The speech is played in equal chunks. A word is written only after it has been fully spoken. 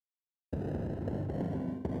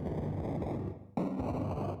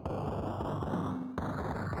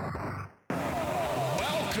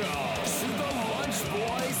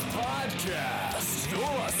podcast. You're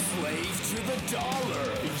a slave to the dollar.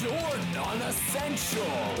 You're non-essential.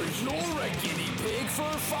 You're a guinea pig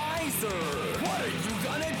for Pfizer. What are you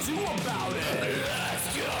gonna do about it?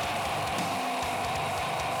 Let's go!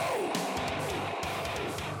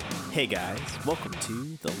 Hey guys, welcome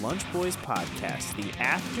to the Lunch Boys Podcast, the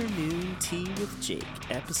Afternoon Tea with Jake,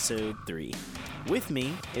 Episode 3. With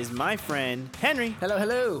me is my friend, Henry. Hello,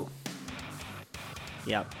 hello.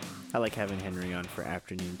 Yep, I like having Henry on for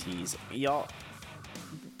afternoon teas. Y'all,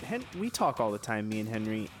 we talk all the time, me and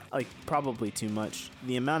Henry, like probably too much.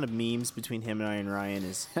 The amount of memes between him and I and Ryan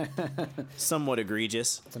is somewhat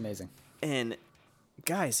egregious. It's amazing. And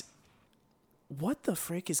guys, what the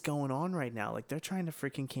frick is going on right now? Like, they're trying to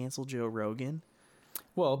freaking cancel Joe Rogan.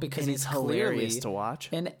 Well, because And he's it's hilarious clearly to watch.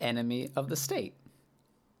 an enemy of the state.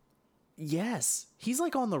 Yes, he's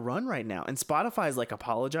like on the run right now, and Spotify's like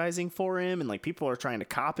apologizing for him, and like people are trying to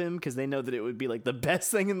cop him because they know that it would be like the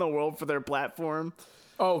best thing in the world for their platform.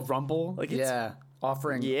 Oh, Rumble? Like, it's- yeah.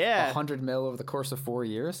 Offering Yeah. 100 mil over the course of 4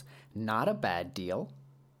 years. Not a bad deal.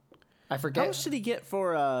 I How forget. much did he get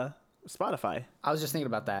for Spotify? I was just thinking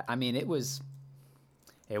about that. I mean, it was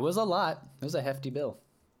a lot. It was a hefty bill.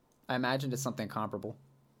 I imagined it's something comparable.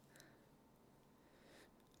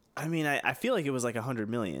 I mean, I feel like it was like 100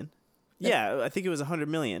 million. Yeah, I think it was 100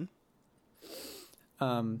 million.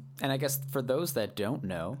 And I guess for those that don't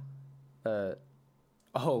know,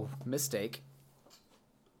 mistake.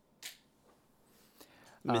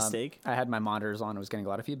 Mistake. I had my monitors on. I was getting a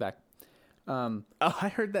lot of feedback. Oh, I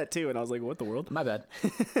heard that too, and I was like, what the world? My bad.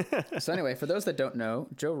 So anyway, for those that don't know,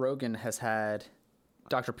 Joe Rogan has had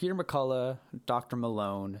Dr. Peter McCullough, Dr.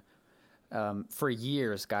 Malone, for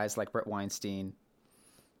years, guys like Brett Weinstein,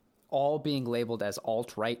 all being labeled as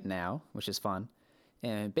alt-right now, which is fun.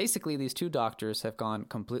 And basically, these two doctors have gone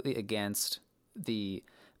completely against the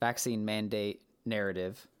vaccine mandate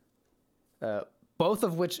narrative, both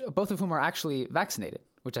of whom are actually vaccinated,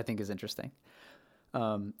 which I think is interesting.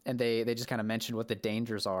 And they just kind of mentioned what the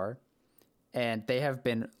dangers are. And they have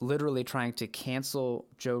been literally trying to cancel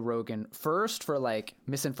Joe Rogan first for like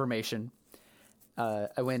misinformation.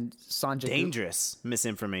 When Sanjay Dangerous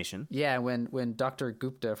misinformation. yeah, when Dr.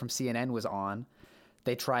 Gupta from CNN was on,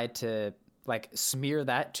 they tried to like smear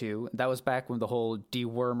that too. That was back when the whole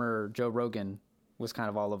dewormer Joe Rogan was kind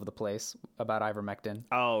of all over the place about ivermectin.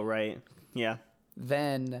 Oh, right. Yeah.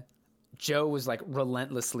 Then Joe was like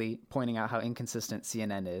relentlessly pointing out how inconsistent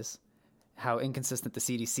CNN is, how inconsistent the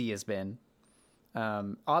CDC has been.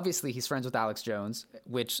 Obviously, he's friends with Alex Jones,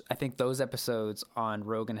 which I think those episodes on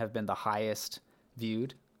Rogan have been the highest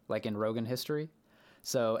viewed, like in Rogan history.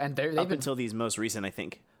 So, and they've Up been until these most recent, I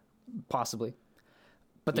think. possibly,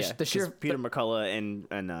 but the, Yeah, the sheer 'cause Peter McCullough and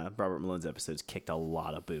Robert Malone's episodes kicked a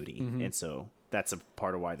lot of booty, and so that's a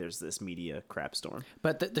part of why there's this media crap storm.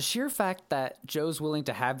 But the sheer fact that Joe's willing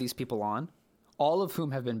to have these people on, all of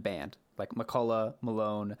whom have been banned, like McCullough,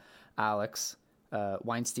 Malone, Alex,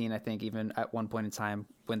 Weinstein, I think even at one point in time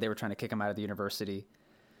when they were trying to kick him out of the university.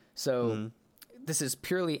 So this is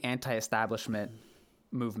purely anti-establishment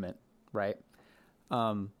movement, right?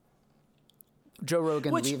 Joe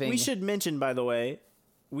Rogan Which leaving. we should mention, by the way,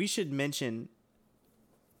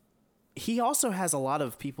 he also has a lot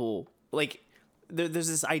of people, like, there's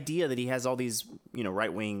this idea that he has all these,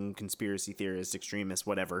 right-wing conspiracy theorists, extremists,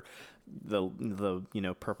 whatever,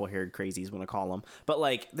 the purple-haired crazies want to call them. But,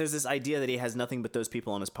 like, there's this idea that he has nothing but those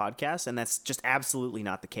people on his podcast, and that's just absolutely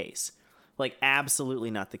not the case. Like, absolutely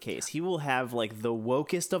not the case. He will have, like, the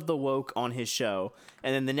wokest of the woke on his show,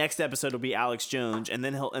 and then the next episode will be Alex Jones, and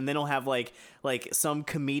then he'll have like some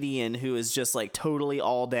comedian who is just like totally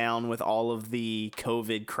all down with all of the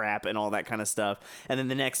COVID crap and all that kind of stuff, and then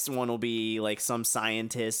the next one will be like some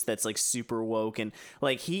scientist that's like super woke, and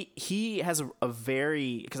like he has a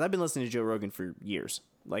very, because I've been listening to Joe Rogan for years.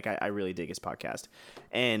 Like, I really dig his podcast.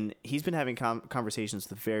 And he's been having conversations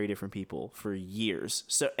with very different people for years.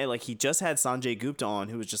 So, and like, he just had Sanjay Gupta on,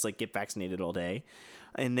 who was just like, get vaccinated all day.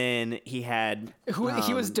 And then he had...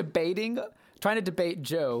 he was trying to debate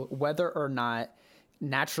Joe whether or not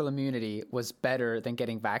natural immunity was better than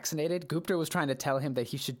getting vaccinated. Gupta was trying to tell him that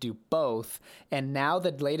he should do both. And now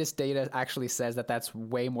the latest data actually says that that's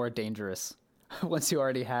way more dangerous once you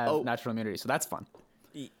already have natural immunity. So that's fun.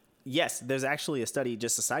 Yes, there's actually a study,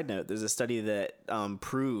 just a side note, there's a study that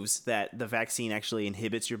proves that the vaccine actually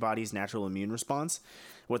inhibits your body's natural immune response.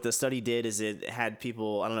 What the study did is it had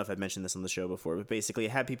people, I don't know if I've mentioned this on the show before, but basically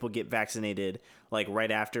it had people get vaccinated like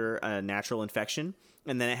right after a natural infection.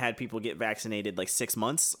 And then it had people get vaccinated like 6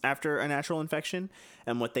 months after a natural infection.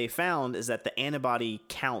 And what they found is that the antibody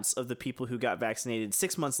counts of the people who got vaccinated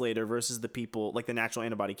 6 months later versus the people, like the natural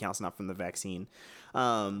antibody counts, not from the vaccine,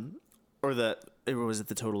 or was it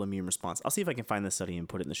the total immune response? I'll see if I can find the study and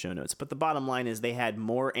put it in the show notes. But the bottom line is they had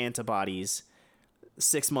more antibodies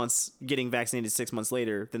 6 months getting vaccinated 6 months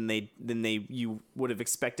later than you would have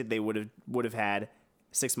expected they would have had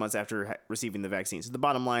 6 months after receiving the vaccine. So the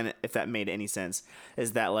bottom line, if that made any sense,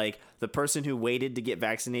 is that like the person who waited to get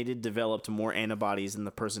vaccinated developed more antibodies than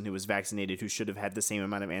the person who was vaccinated who should have had the same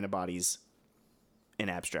amount of antibodies in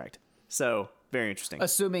abstract. So very interesting.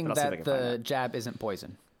 Assuming that the jab isn't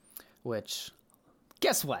poison, which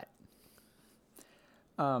guess what?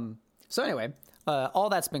 So anyway, all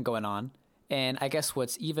that's been going on. And I guess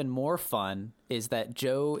what's even more fun is that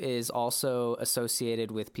Joe is also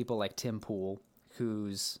associated with people like Tim Pool,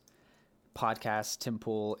 whose podcast, Tim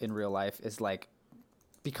Pool in real life, is like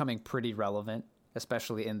becoming pretty relevant,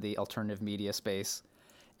 especially in the alternative media space.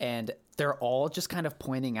 And they're all just kind of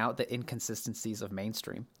pointing out the inconsistencies of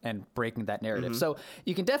mainstream and breaking that narrative. Mm-hmm. So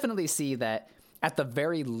you can definitely see that at the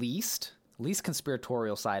very least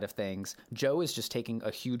conspiratorial side of things, Joe is just taking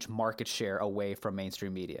a huge market share away from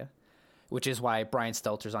mainstream media. Which is why Brian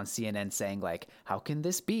Stelter's on CNN saying, like, how can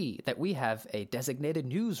this be that we have a designated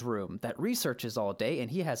newsroom that researches all day and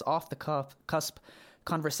he has off-the-cusp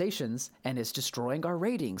conversations and is destroying our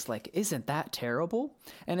ratings? Like, isn't that terrible?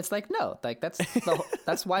 And it's like, no, like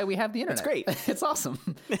that's why we have the internet. That's great. It's awesome.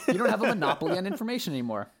 You don't have a monopoly on information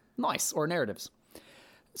anymore. Nice. Or narratives.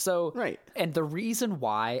 So, right. And the reason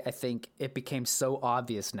why I think it became so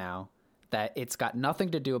obvious now that it's got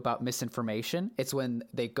nothing to do about misinformation. It's when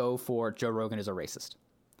they go for Joe Rogan is a racist.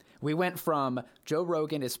 We went from Joe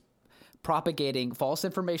Rogan is propagating false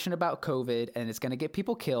information about COVID and it's going to get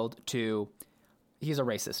people killed to he's a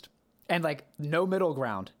racist. And like no middle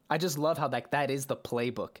ground. I just love how that is the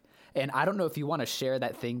playbook. And I don't know if you want to share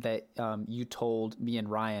that thing that you told me and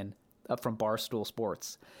Ryan from Barstool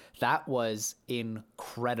Sports. That was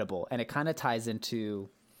incredible. And it kind of ties into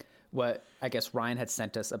what I guess Ryan had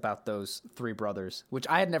sent us about those three brothers, which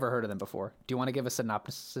I had never heard of them before. Do you want to give a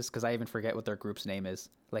synopsis? Because I even forget what their group's name is.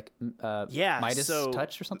 Like, Midas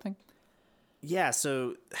Touch or something? Yeah,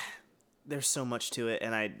 so there's so much to it,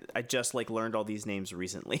 and I just like learned all these names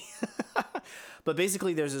recently. But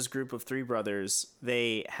basically, there's this group of three brothers.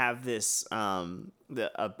 They have this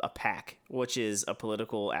a PAC, which is a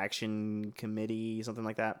political action committee, something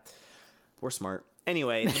like that. We're smart.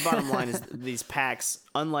 Anyway, the bottom line is these PACs,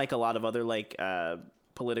 unlike a lot of other like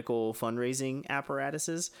political fundraising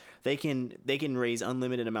apparatuses, they can raise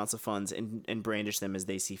unlimited amounts of funds and brandish them as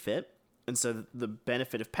they see fit. And so the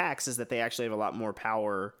benefit of PACs is that they actually have a lot more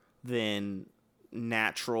power than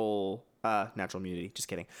natural immunity, just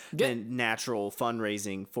kidding, than natural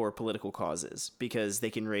fundraising for political causes, because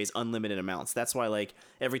they can raise unlimited amounts. That's why like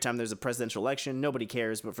every time there's a presidential election, nobody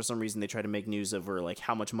cares, but for some reason they try to make news over like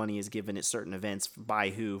how much money is given at certain events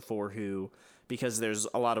by who, for who, because there's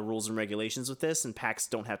a lot of rules and regulations with this, and PACs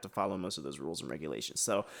don't have to follow most of those rules and regulations.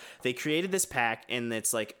 So they created this PAC, and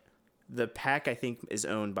it's like the PAC, I think, is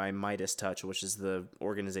owned by Midas Touch, which is the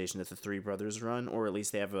organization that the three brothers run, or at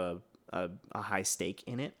least they have a high stake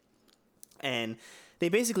in it. And they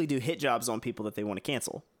basically do hit jobs on people that they want to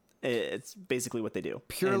cancel. It's basically what they do.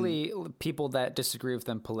 Purely people that disagree with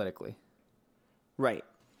them politically. Right.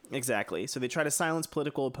 Exactly. So they try to silence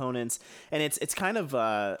political opponents, and it's kind of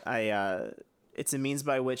it's a means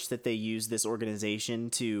by which that they use this organization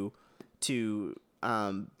to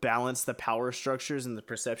balance the power structures and the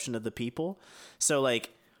perception of the people. So like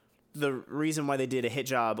the reason why they did a hit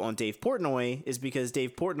job on Dave Portnoy is because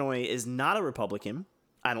Dave Portnoy is not a Republican,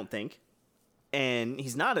 I don't think. And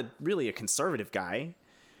he's not really a conservative guy,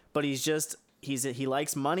 but he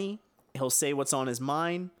likes money. He'll say what's on his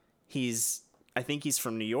mind. I think he's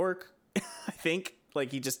from New York. I think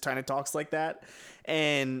like he just kind of talks like that.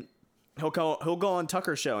 And he'll go on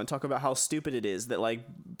Tucker's show and talk about how stupid it is that like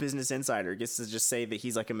Business Insider gets to just say that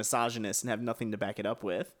he's like a misogynist and have nothing to back it up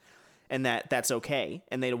with. And that's okay.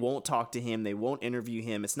 And they won't talk to him. They won't interview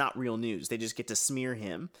him. It's not real news. They just get to smear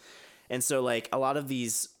him. And so like a lot of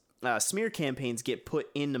these smear campaigns get put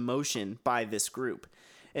into motion by this group.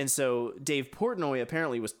 And so Dave Portnoy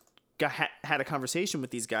apparently had a conversation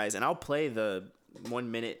with these guys, and I'll play the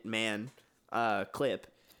 1 minute man clip.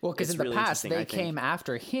 Well, because in the past they came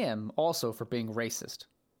after him also for being racist,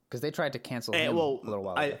 because they tried to cancel him a little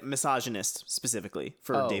while ago. Misogynist specifically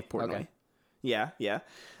for Dave Portnoy. Okay. Yeah.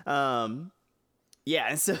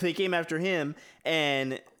 And so they came after him,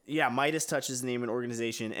 and yeah, Midas Touch is the name of an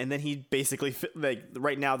organization, and then he basically like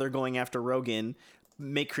right now they're going after Rogan,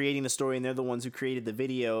 creating the story, and they're the ones who created the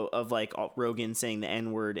video of like Rogan saying the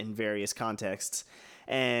N-word in various contexts,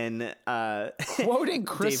 and quoting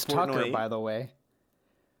Chris Tucker, by the way.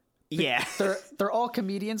 Yeah, they're all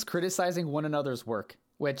comedians criticizing one another's work,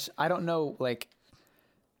 which I don't know. Like,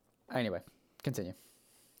 anyway, continue.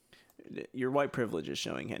 Your white privilege is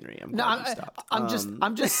showing, Henry. I'm No, glad you stopped.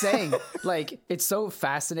 I'm just saying, like, it's so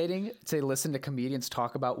fascinating to listen to comedians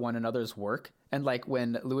talk about one another's work. And like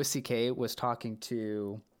when Louis C.K. was talking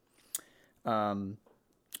to,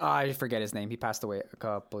 I forget his name. He passed away a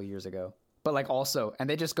couple years ago. But like also, and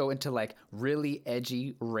they just go into like really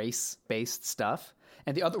edgy race-based stuff.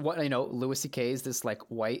 And the other one, you know, Louis C.K. is this like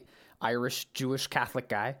white Irish Jewish Catholic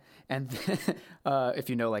guy, and if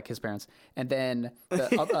you know like his parents, and then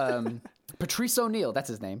Patrice O'Neill, that's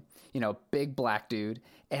his name, you know, big black dude,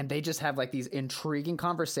 and they just have like these intriguing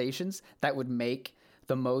conversations that would make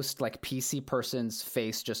the most like PC person's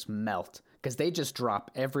face just melt, because they just drop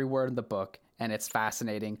every word in the book, and it's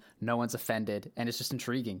fascinating. No one's offended, and it's just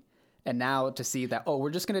intriguing. And now to see that, oh, we're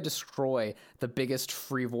just gonna destroy the biggest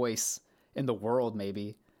free voice in the world,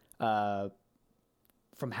 maybe.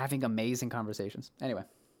 From having amazing conversations. Anyway.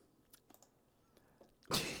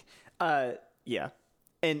 Yeah.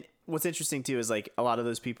 And what's interesting too is like a lot of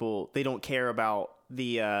those people, they don't care about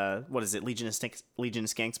the what is it, Legion of Skanks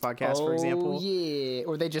podcast, for example. Oh yeah.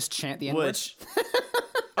 Or they just chant the N-word. Which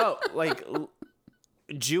like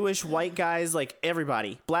Jewish white guys, like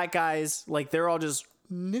everybody, black guys, like they're all just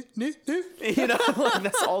you know, like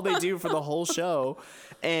that's all they do for the whole show.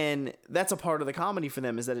 And that's a part of the comedy for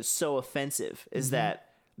them, is that it's so offensive, is that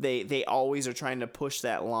they always are trying to push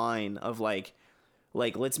that line of like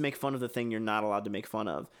let's make fun of the thing you're not allowed to make fun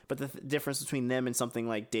of. But the difference between them and something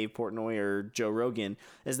like Dave Portnoy or Joe Rogan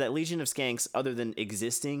is that Legion of Skanks, other than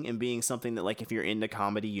existing and being something that like if you're into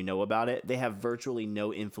comedy you know about it, they have virtually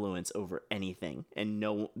no influence over anything, and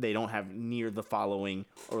they don't have near the following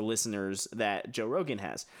or listeners that Joe Rogan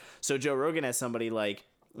has. So Joe Rogan has somebody like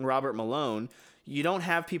Robert Malone. You don't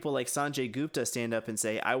have people like Sanjay Gupta stand up and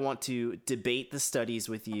say, I want to debate the studies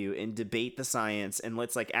with you and debate the science, and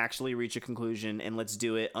let's like actually reach a conclusion, and let's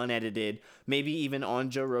do it unedited, maybe even on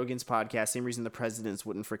Joe Rogan's podcast. Same reason the presidents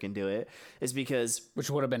wouldn't freaking do it is because, which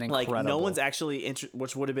would have been incredible. Like no one's actually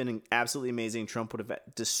which would have been absolutely amazing. Trump would have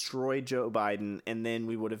destroyed Joe Biden, and then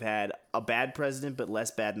we would have had a bad president, but less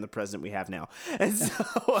bad than the president we have now. And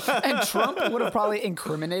so, and Trump would have probably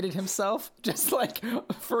incriminated himself just like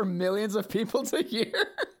for millions of people to hear.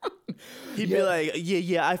 He'd be like,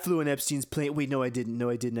 yeah, I flew on Epstein's plane. Wait, no, I didn't.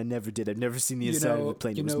 I never did. I've never seen the inside of the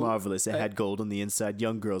plane. It was marvelous. It had gold on the inside.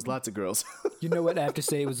 Young girls, lots of girls. You know what I have to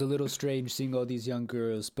say? It was a little strange seeing all these young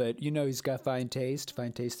girls, but you know he's got fine taste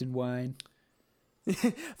in wine.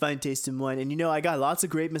 Fine taste in wine. And you know, I got lots of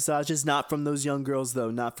great massages. Not from those young girls,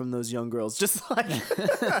 though. Not from those young girls. Just like...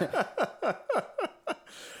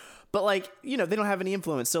 But, like, you know, they don't have any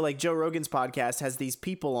influence. So, like, Joe Rogan's podcast has these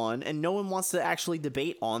people on, and no one wants to actually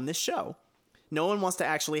debate on this show. No one wants to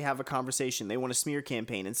actually have a conversation. They want a smear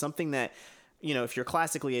campaign. And something that, you know, if you're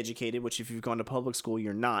classically educated, which if you've gone to public school,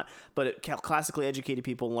 you're not. But classically educated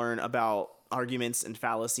people learn about arguments and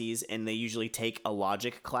fallacies, and they usually take a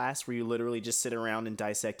logic class where you literally just sit around and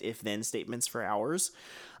dissect if-then statements for hours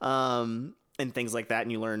and things like that,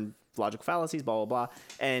 and you learn logical fallacies, blah, blah, blah.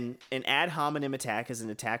 And an ad hominem attack is an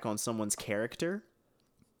attack on someone's character.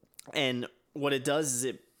 And what it does is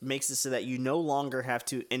it makes it so that you no longer have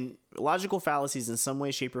to, and logical fallacies in some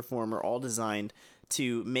way, shape, or form are all designed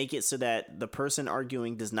to make it so that the person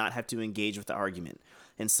arguing does not have to engage with the argument.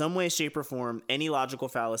 In some way, shape, or form, any logical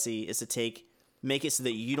fallacy is to make it so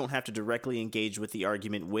that you don't have to directly engage with the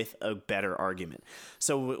argument with a better argument.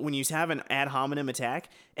 So when you have an ad hominem attack,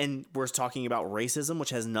 and we're talking about racism, which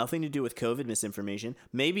has nothing to do with COVID misinformation,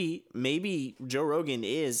 maybe Joe Rogan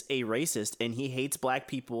is a racist and he hates black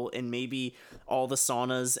people, and maybe all the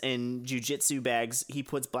saunas and jujitsu bags, he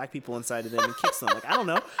puts black people inside of them and kicks them. Like, I don't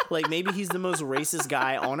know. Like, maybe he's the most racist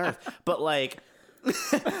guy on earth. But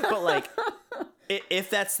if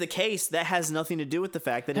that's the case, that has nothing to do with the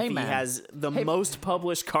fact that he has the most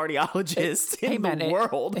published cardiologist in the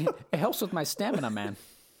world. It helps with my stamina, man.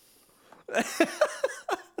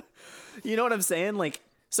 You know what I'm saying? Like,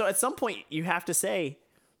 so at some point you have to say,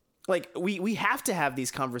 like, we have to have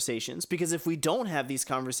these conversations, because if we don't have these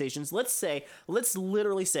conversations, let's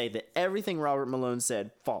literally say that everything Robert Malone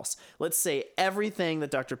said, false. Let's say everything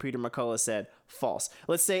that Dr. Peter McCullough said, false.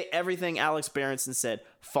 Let's say everything Alex Berenson said,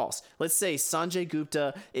 false. Let's say Sanjay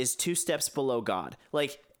Gupta is 2 steps below God.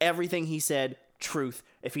 Like, everything he said, truth.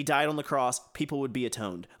 If he died on the cross, people would be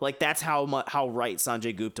atoned. Like, that's how right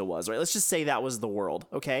Sanjay Gupta was, right? Let's just say that was the world,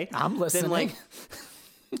 okay? I'm listening. Then,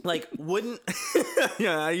 like wouldn't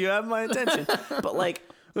yeah, you have my attention. But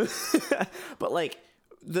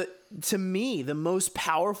to me, the most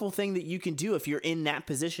powerful thing that you can do if you're in that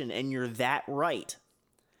position and you're that right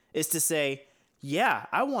is to say, Yeah,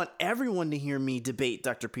 I want everyone to hear me debate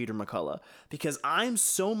Dr. Peter McCullough because I'm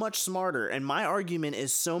so much smarter and my argument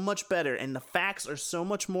is so much better and the facts are so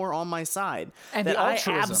much more on my side. And that the I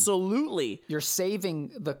altruism. absolutely You're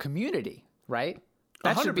saving the community, right?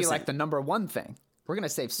 That should be 100%. like the number one thing. We're going to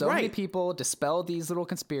save so many Right. people, dispel these little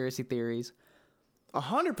conspiracy theories.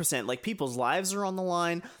 100%. Like, people's lives are on the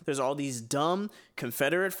line. There's all these dumb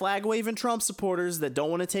Confederate flag waving Trump supporters that don't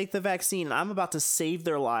want to take the vaccine, and I'm about to save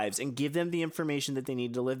their lives and give them the information that they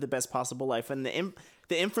need to live the best possible life. And the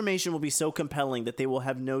information will be so compelling that they will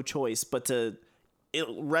have no choice but to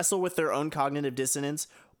wrestle with their own cognitive dissonance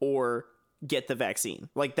or get the vaccine.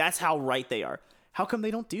 Like, that's how right they are. How come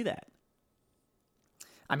they don't do that?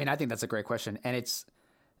 I mean, I think that's a great question. And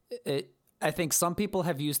I think some people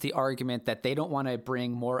have used the argument that they don't want to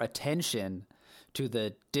bring more attention to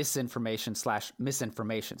the disinformation /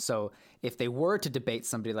 misinformation. So if they were to debate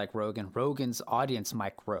somebody like Rogan, Rogan's audience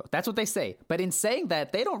might grow. That's what they say. But in saying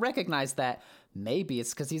that, they don't recognize that maybe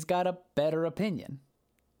it's because he's got a better opinion.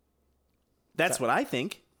 That's what I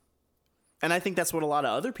think. And I think that's what a lot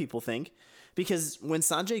of other people think. Because when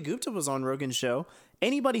Sanjay Gupta was on Rogan's show,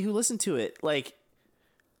 anybody who listened to it, like,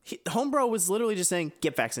 Homebro was literally just saying,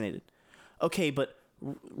 get vaccinated. Okay, but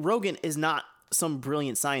Rogan is not some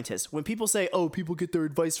brilliant scientist. When people say, oh, people get their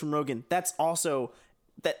advice from Rogan, that's also...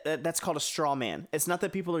 That's called a straw man. It's not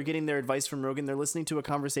that people are getting their advice from Rogan. They're listening to a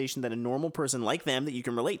conversation that a normal person like them that you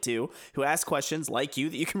can relate to, who asks questions like you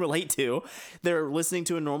that you can relate to, they're listening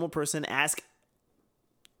to a normal person ask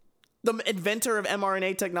the inventor of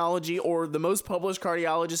mRNA technology or the most published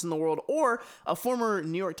cardiologist in the world or a former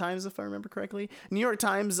New York Times, if I remember correctly, New York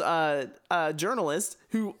Times journalist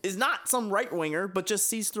who is not some right-winger but just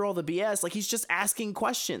sees through all the BS. Like, he's just asking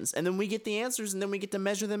questions, and then we get the answers, and then we get to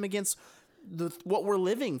measure them against what we're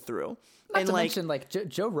living through. Not to mention,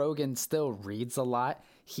 Joe Rogan still reads a lot.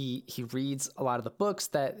 He reads a lot of the books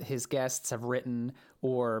that his guests have written,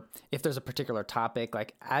 or if there's a particular topic,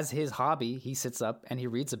 like as his hobby, he sits up and he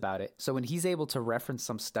reads about it. So when he's able to reference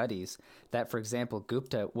some studies that, for example,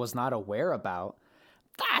 Gupta was not aware about,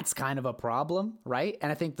 that's kind of a problem, right?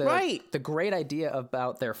 And I think the great idea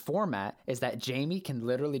about their format is that Jamie can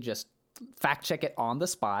literally just fact check it on the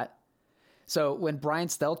spot. So when Brian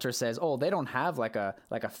Stelter says, oh, they don't have like a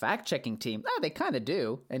fact-checking team, they kind of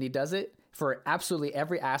do. And he does it for absolutely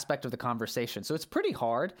every aspect of the conversation. So it's pretty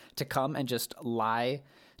hard to come and just lie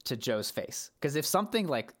to Joe's face. Because if something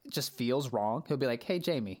like just feels wrong, he'll be like, hey,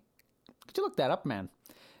 Jamie, could you look that up, man?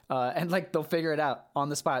 And like they'll figure it out on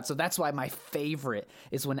the spot. So that's why my favorite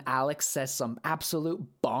is when Alex says some absolute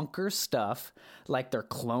bonkers stuff, like they're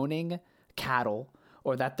cloning cattle,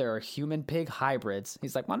 or that there are human-pig hybrids.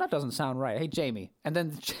 He's like, well, that doesn't sound right. Hey, Jamie. And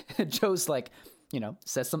then Joe's like,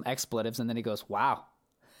 says some expletives, and then he goes, wow,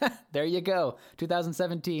 there you go.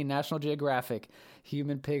 2017, National Geographic,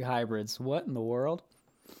 human-pig hybrids. What in the world?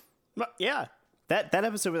 Yeah. That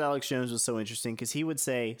episode with Alex Jones was so interesting because he would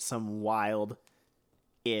say some wild-ish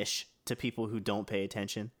to people who don't pay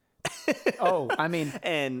attention. Oh, I mean...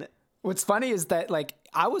 And what's funny is that, like,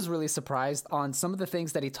 I was really surprised on some of the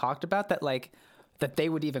things that he talked about that, like... that they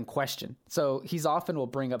would even question. So he's often will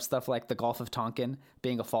bring up stuff like the Gulf of Tonkin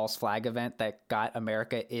being a false flag event that got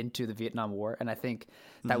America into the Vietnam War. And I think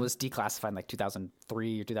that was declassified in like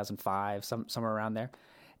 2003 or 2005, somewhere around there.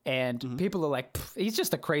 And people are like, he's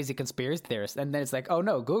just a crazy conspiracy theorist. And then it's like, oh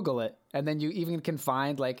no, Google it. And then you even can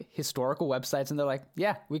find like historical websites and they're like,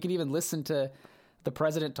 yeah, we can even listen to the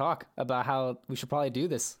president talk about how we should probably do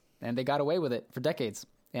this. And they got away with it for decades.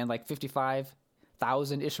 And like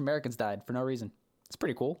 55,000-ish Americans died for no reason. It's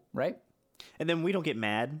pretty cool, right? And then we don't get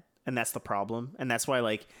mad, and that's the problem. And that's why,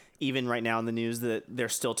 like, even right now in the news that they're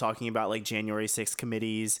still talking about, like, January 6th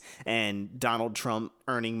committees and Donald Trump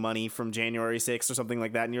earning money from January 6th or something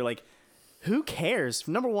like that. And you're like, who cares?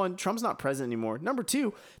 Number one, Trump's not president anymore. Number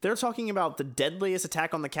two, they're talking about the deadliest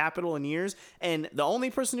attack on the Capitol in years, and the only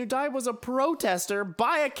person who died was a protester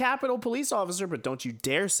by a Capitol police officer, but don't you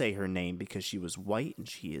dare say her name because she was white and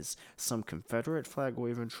she is some Confederate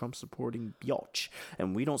flag-waving, Trump-supporting biatch,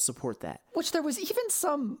 and we don't support that. Which there was even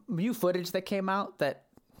some new footage that came out that,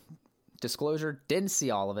 disclosure, didn't see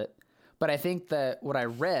all of it. But I think that what I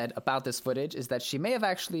read about this footage is that she may have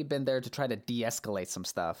actually been there to try to de-escalate some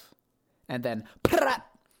stuff. And then,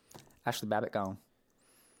 Ashley Babbitt gone.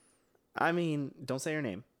 I mean, don't say her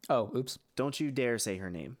name. Oh, oops. Don't you dare say her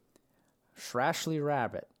name. Shrashley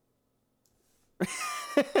Rabbit.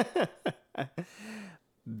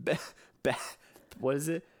 What is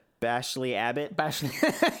it? Bashley Abbott? Bashley.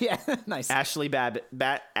 Yeah, nice. Ashley Babbitt.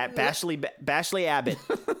 Bashley Abbott.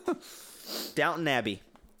 Downton Abbey.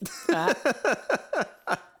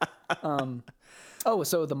 Oh,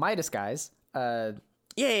 so the Midas guys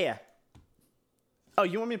Yeah. Oh,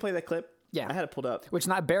 you want me to play that clip? Yeah. I had it pulled up. Which,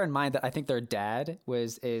 not bear in mind that I think their dad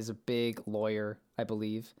is a big lawyer, I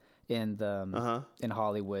believe, in the in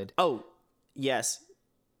Hollywood. Oh, yes.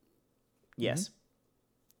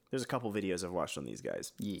 There's a couple videos I've watched on these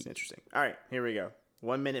guys. It's interesting. All right, here we go.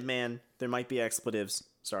 1 Minute Man. There might be expletives.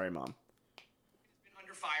 Sorry, Mom.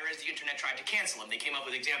 Under fire as the internet tried to cancel him. They came up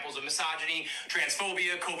with examples of misogyny,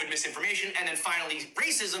 transphobia, COVID misinformation, and then finally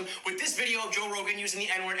racism with this video of Joe Rogan using the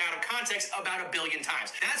N-word out of context about 1 billion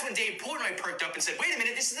times. That's when Dave Portnoy perked up and said, wait a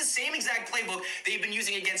minute, this is the same exact playbook they've been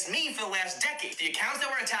using against me for the last decade. The accounts that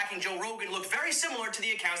were attacking Joe Rogan look very similar to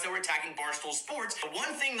the accounts that were attacking Barstool Sports. The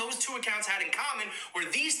one thing those two accounts had in common were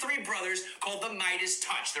these three brothers called the Midas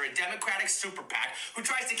Touch. They're a Democratic super PAC who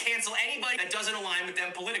tries to cancel anybody that doesn't align with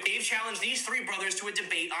them politically. Dave challenged these three brothers to a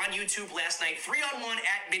debate on YouTube last night, 3-on-1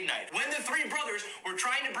 at midnight. When the three brothers were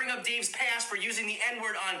trying to bring up Dave's past for using the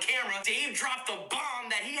N-word on camera, Dave dropped the bomb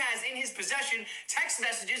that he has in his possession, text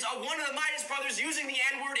messages of one of the Midas brothers using the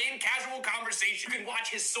N-word in casual conversation. You can watch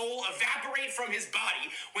his soul evaporate from his body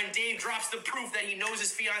when Dave drops the proof that he knows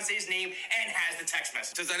his fiance's name and has the text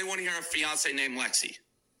message. Does anyone here have a fiance named Lexi?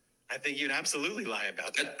 I think you'd absolutely lie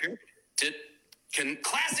about that.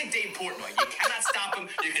 Classic Dave Portnoy. You cannot stop him.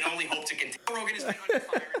 You can only hope to continue. Rogan has been under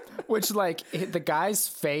fire. Which, like, the guy's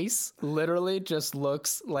face literally just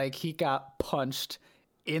looks like he got punched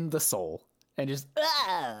in the soul and just,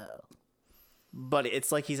 But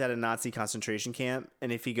it's like he's at a Nazi concentration camp,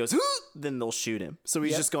 and if he goes, then they'll shoot him. So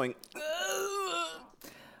he's just going.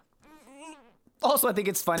 Also, I think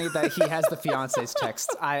it's funny that he has the fiance's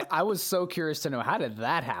text. I was so curious to know, how did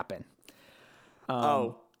that happen?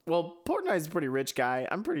 Well, Portnoy's a pretty rich guy.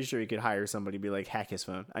 I'm pretty sure he could hire somebody to be like, hack his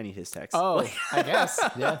phone. I need his text. Oh, I guess.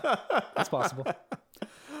 Yeah, that's possible.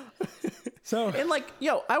 So, and like,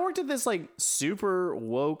 I worked at this like super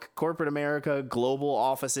woke corporate America global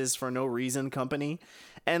offices for no reason company.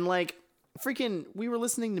 And like, freaking, we were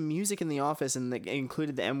listening to music in the office and it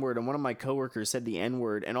included the N-word. And one of my coworkers said the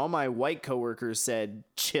N-word and all my white coworkers said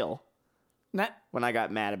chill when I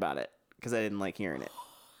got mad about it because I didn't like hearing it.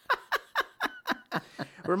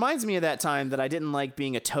 Reminds me of that time that I didn't like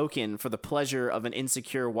being a token for the pleasure of an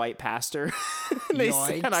insecure white pastor.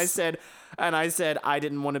 And I said I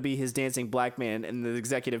didn't want to be his dancing black man, and the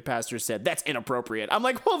executive pastor said that's inappropriate. I'm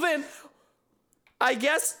like, well then, I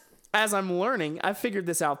guess as I'm learning, I figured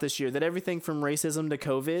this out this year that everything from racism to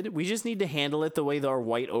COVID, we just need to handle it the way our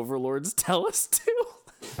white overlords tell us to.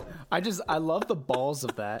 I love the balls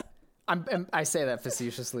of that. I say that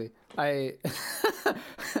facetiously. We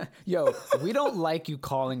don't like you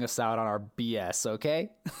calling us out on our BS, okay?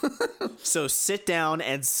 So sit down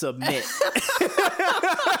and submit.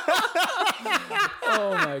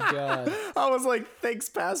 Oh my God. I was like, thanks,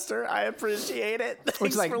 Pastor. I appreciate it.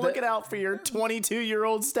 Thanks for looking out for your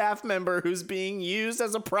 22-year-old staff member who's being used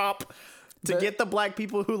as a prop to get the black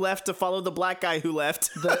people who left to follow the black guy who left.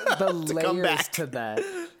 The layers to that.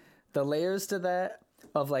 The layers to that.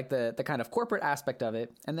 Of like the kind of corporate aspect of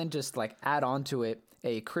it, and then just like add on to it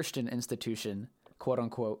a Christian institution, quote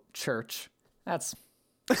unquote, church. That's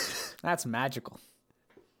magical.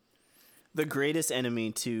 The greatest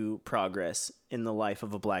enemy to progress in the life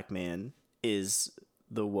of a black man is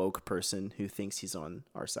the woke person who thinks he's on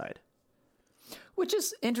our side. Which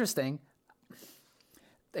is interesting.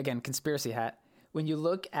 Again, conspiracy hat. When you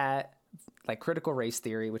look at like critical race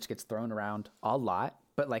theory, which gets thrown around a lot,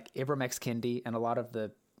 but like Ibram X. Kendi and a lot of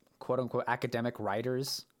the quote unquote academic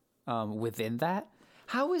writers within that,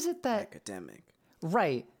 how is it that academic?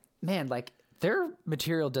 Right, man, like their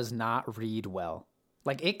material does not read well.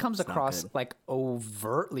 Like it comes across like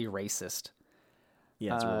overtly racist.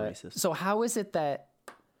 Yeah, it's real racist. So how is it that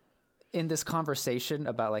in this conversation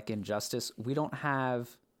about like injustice, we don't have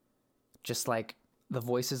just like the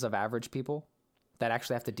voices of average people that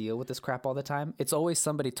actually have to deal with this crap all the time? It's always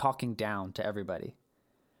somebody talking down to everybody.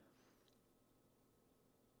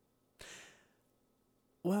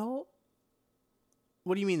 Well,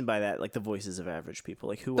 what do you mean by that? Like the voices of average people?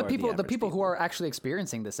 Like who the are people? the people who are actually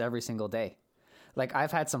experiencing this every single day. Like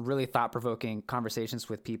I've had some really thought-provoking conversations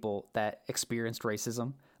with people that experienced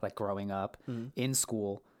racism, like growing up in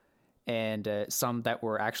school, and some that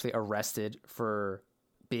were actually arrested for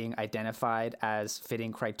being identified as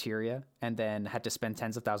fitting criteria and then had to spend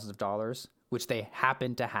tens of thousands of dollars, which they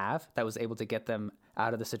happened to have, that was able to get them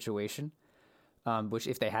out of the situation, which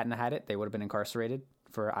if they hadn't had it, they would have been incarcerated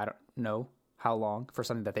for I don't know how long for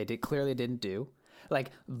something that they clearly didn't do.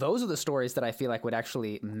 Like those are the stories that I feel like would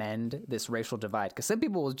actually mend this racial divide. Because some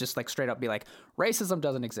people will just like straight up be like, racism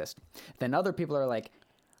doesn't exist. Then other people are like,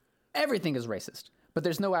 everything is racist. But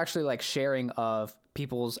there's no actually like sharing of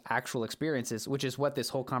people's actual experiences, which is what this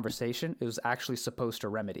whole conversation is actually supposed to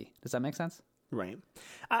remedy. Does that make sense? Right.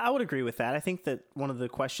 I would agree with that. I think that one of the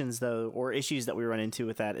questions, though, or issues that we run into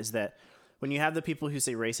with that is that when you have the people who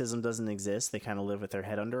say racism doesn't exist, they kind of live with their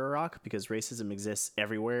head under a rock, because racism exists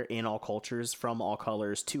everywhere, in all cultures, from all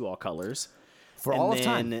colors to all colors. For all of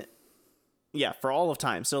time. Yeah, for all of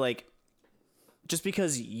time. So, like, just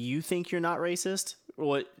because you think you're not racist,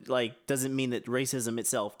 doesn't mean that racism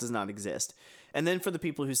itself does not exist. And then for the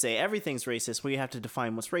people who say everything's racist, well, you have to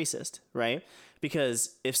define what's racist, right?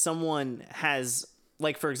 Because if someone has,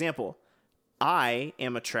 like, for example, I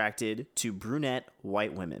am attracted to brunette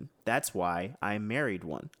white women. That's why I married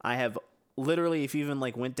one. I have literally, if you even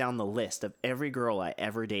like went down the list of every girl I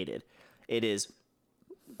ever dated, it is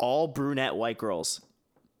all brunette white girls,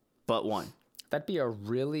 but one. That'd be a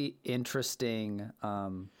really interesting.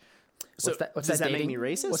 So does that make me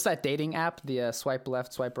racist? What's that dating app? The swipe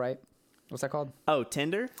left, swipe right. What's that called? Oh,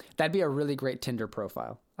 Tinder? That'd be a really great Tinder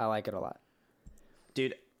profile. I like it a lot.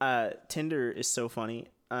 Dude, Tinder is so funny.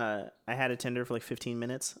 I had a Tinder for like 15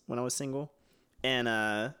 minutes when I was single. And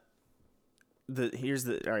all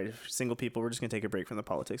right, single people, we're just going to take a break from the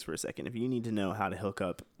politics for a second. If you need to know how to hook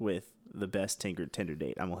up with the best Tinder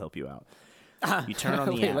date, I'm going to help you out. You turn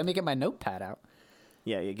on the app. Let me get my notepad out.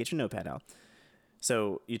 Yeah, get your notepad out.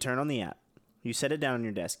 So you turn on the app. You set it down on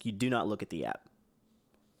your desk. You do not look at the app.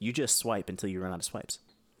 You just swipe until you run out of swipes.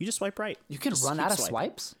 You just swipe right. You can just run keep out of swiping.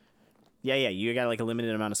 swipes? Yeah, you got like a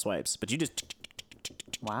limited amount of swipes, but you just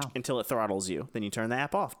Wow. until it throttles you. Then you turn the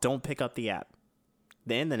app off. Don't pick up the app.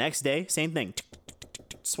 Then the next day, same thing.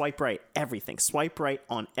 Swipe right. Everything. Swipe right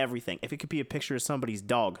on everything. If it could be a picture of somebody's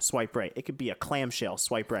dog, swipe right. It could be a clamshell,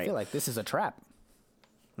 swipe I right. feel like this is a trap.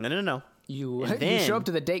 No. You then- show up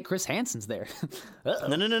to the date, Chris Hansen's there.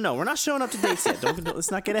 No. We're not showing up to dates yet. Let's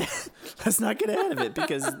not get ahead of it,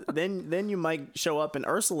 because then you might show up and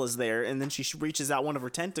Ursula's there, and then she reaches out one of her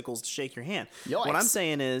tentacles to shake your hand. Yikes. What I'm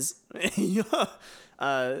saying is,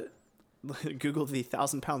 Google the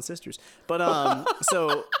 1,000-pound sisters. But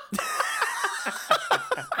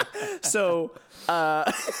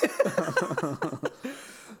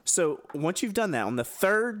So once you've done that on the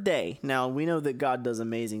third day, now we know that God does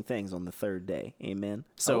amazing things on the third day. Amen.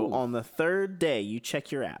 So on the third day, you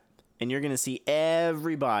check your app and you're going to see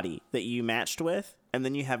everybody that you matched with. And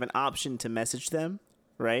then you have an option to message them,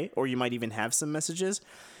 right? Or you might even have some messages.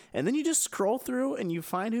 And then you just scroll through and you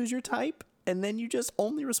find who's your type. And then you just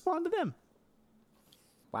only respond to them.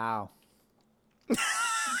 Wow.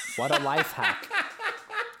 What a life hack.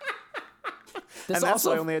 And that's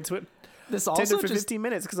why I only had this Tinder also for just 15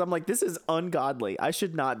 minutes, because I'm like, this is ungodly. I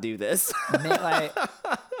should not do this.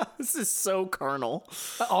 This is so carnal.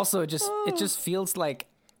 Also, it just feels like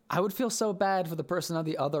I would feel so bad for the person on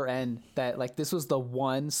the other end that like this was the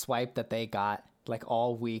one swipe that they got like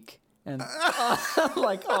all week, and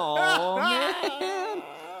like, oh man,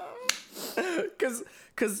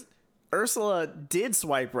 because Ursula did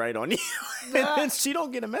swipe right on you, and then she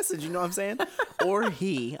don't get a message. You know what I'm saying? Or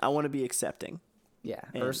he. I want to be accepting. yeah,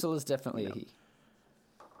 Ursula's definitely a he.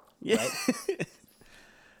 Yeah. Right? You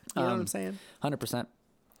know what I'm saying? 100%.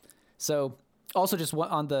 So, also just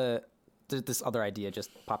on this other idea just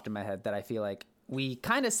popped in my head that I feel like we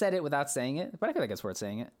kind of said it without saying it, but I feel like it's worth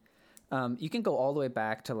saying it. You can go all the way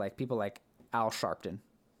back to like people like Al Sharpton,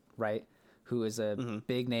 right? Who is a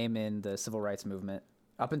big name in the civil rights movement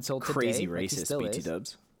up until today. Crazy like, he racist, still BT is.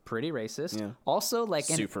 Dubs. Pretty racist. Yeah. Also, like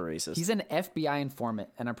Super racist. He's an FBI informant,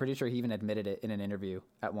 and I'm pretty sure he even admitted it in an interview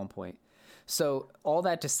at one point. So all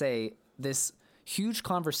that to say, this huge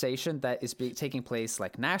conversation that is taking place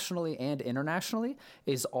like nationally and internationally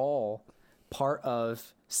is all part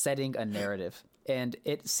of setting a narrative. And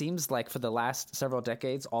it seems like for the last several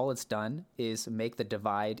decades, all it's done is make the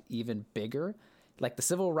divide even bigger. Like the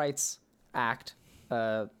Civil Rights Act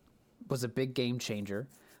was a big game changer.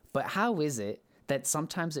 But how is it that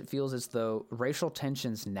sometimes it feels as though racial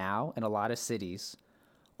tensions now in a lot of cities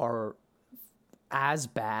are as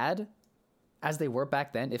bad as they were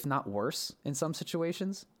back then, if not worse in some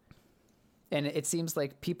situations? And it seems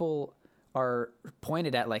like people are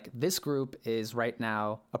pointed at like, this group is right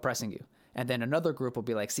now oppressing you. And then another group will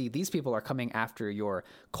be like, see, these people are coming after your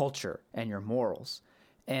culture and your morals.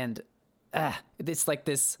 And it's like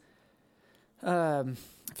this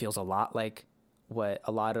feels a lot like what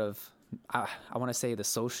a lot of, I want to say the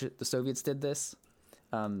Soviets did this.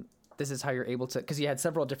 This is how you're able to, because you had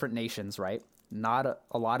several different nations, right? Not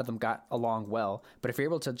a lot of them got along well, but if you're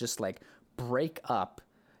able to just like break up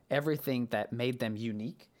everything that made them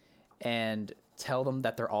unique and tell them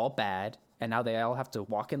that they're all bad and now they all have to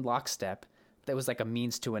walk in lockstep, That was like a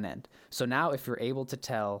means to an end. So now if you're able to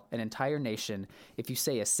tell an entire nation, if you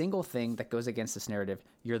say a single thing that goes against this narrative,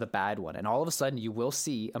 you're the bad one. And all of a sudden you will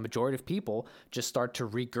see a majority of people just start to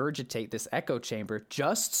regurgitate this echo chamber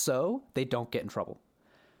just so they don't get in trouble.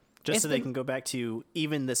 Just so they can go back to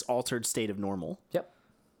even this altered state of normal. Yep.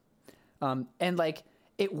 And like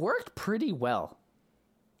it worked pretty well,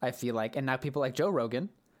 I feel like. And now people like Joe Rogan,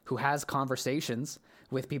 who has conversations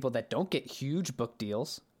with people that don't get huge book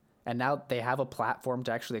deals, and now they have a platform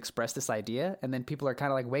to actually express this idea. And then people are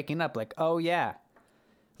kind of like waking up like, oh yeah,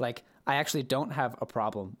 like I actually don't have a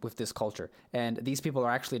problem with this culture. And these people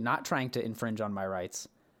are actually not trying to infringe on my rights.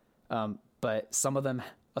 But some of them,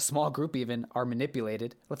 a small group even, are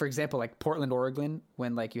manipulated. For example, like Portland, Oregon,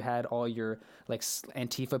 when like you had all your like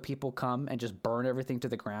Antifa people come and just burn everything to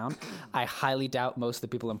the ground. I highly doubt most of the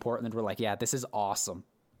people in Portland were like, yeah, this is awesome.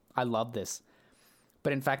 I love this.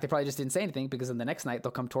 But in fact, they probably just didn't say anything because then the next night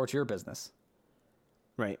they'll come torch your business.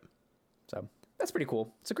 Right. So that's pretty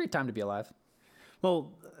cool. It's a great time to be alive.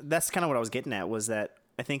 Well, that's kind of what I was getting at, was that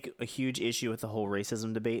I think a huge issue with the whole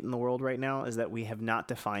racism debate in the world right now is that we have not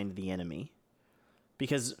defined the enemy.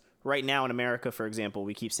 Because right now in America, for example,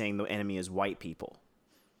 we keep saying the enemy is white people,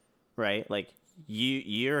 right? Like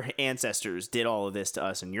your ancestors did all of this to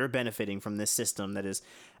us and you're benefiting from this system that is,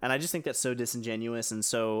 and I just think that's so disingenuous and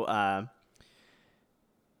so,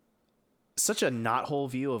 such a not whole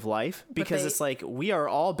view of life, because it's like we are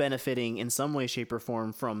all benefiting in some way, shape, or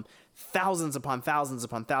form from thousands upon thousands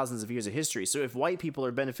upon thousands of years of history. So if white people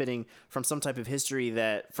are benefiting from some type of history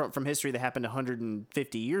that from history that happened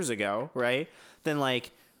 150 years ago, right? Then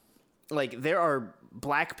like there are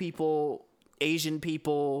black people, Asian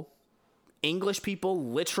people, English people,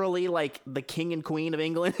 literally like the king and queen of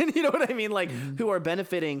England, you know what I mean? Like who are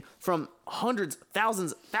benefiting from hundreds,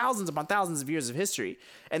 thousands upon thousands of years of history.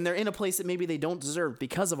 And they're in a place that maybe they don't deserve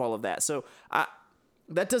because of all of that. So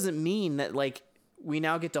that doesn't mean that like we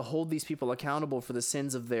now get to hold these people accountable for the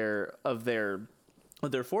sins of their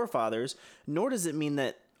forefathers, nor does it mean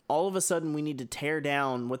that all of a sudden we need to tear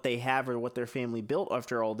down what they have or what their family built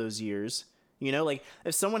after all those years. You know, like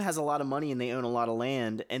if someone has a lot of money and they own a lot of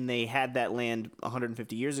land and they had that land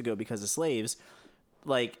 150 years ago because of slaves,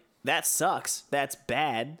 like that sucks. That's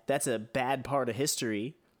bad. That's a bad part of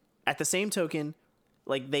history. At the same token,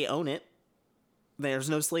 like they own it.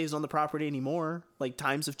 There's no slaves on the property anymore. Like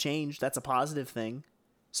times have changed. That's a positive thing.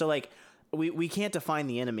 So like we can't define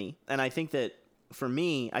the enemy. And I think that for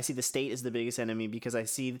me, I see the state as the biggest enemy because I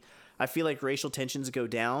feel like racial tensions go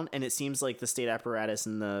down and it seems like the state apparatus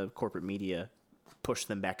and the corporate media push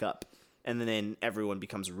them back up. And then everyone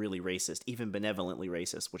becomes really racist, even benevolently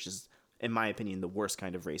racist, which is, in my opinion, the worst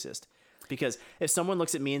kind of racist. Because if someone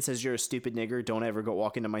looks at me and says, you're a stupid nigger, don't ever go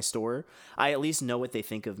walk into my store, I at least know what they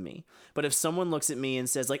think of me. But if someone looks at me and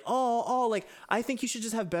says like, like, I think you should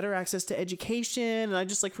just have better access to education, and I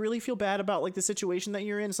just like really feel bad about like the situation that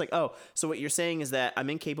you're in, it's like, oh, so what you're saying is that I'm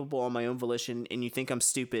incapable on my own volition and you think I'm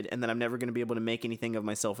stupid and that I'm never going to be able to make anything of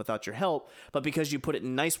myself without your help. But because you put it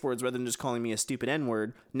in nice words rather than just calling me a stupid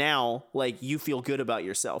N-word, now like you feel good about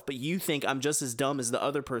yourself. But you think I'm just as dumb as the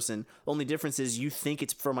other person. The only difference is you think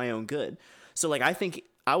it's for my own good. So, like, I think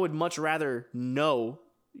I would much rather know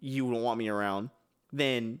you don't want me around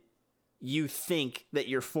than you think that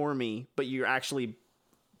you're for me, but you're actually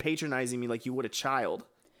patronizing me like you would a child.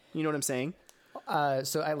 You know what I'm saying?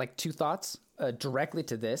 So I like two thoughts directly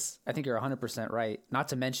to this. I think you're 100% right. Not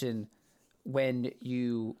to mention when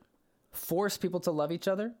you force people to love each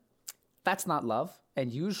other, that's not love. And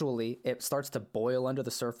usually it starts to boil under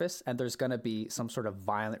the surface and there's going to be some sort of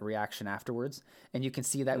violent reaction afterwards. And you can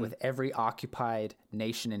see that with every occupied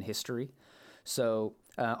nation in history. So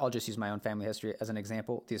I'll just use my own family history as an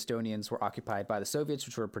example. The Estonians were occupied by the Soviets,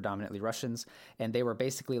 which were predominantly Russians. And they were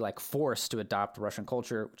basically like forced to adopt Russian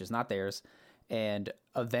culture, which is not theirs. And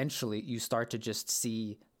eventually you start to just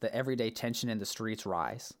see the everyday tension in the streets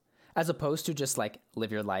rise, as opposed to just like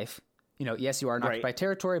live your life. You know, yes, you are in occupied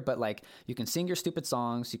territory, but like you can sing your stupid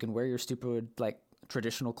songs, you can wear your stupid like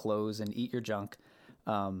traditional clothes and eat your junk,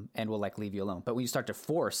 and we'll like leave you alone. But when you start to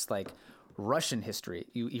force like Russian history,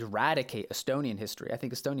 you eradicate Estonian history. I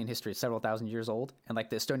think Estonian history is several thousand years old, and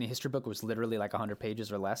like the Estonian history book was literally like 100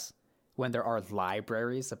 pages or less, when there are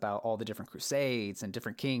libraries about all the different crusades and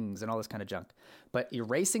different kings and all this kind of junk. But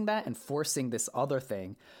erasing that and forcing this other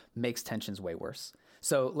thing makes tensions way worse.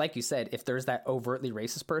 So like you said, if there's that overtly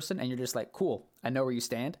racist person and you're just like, cool, I know where you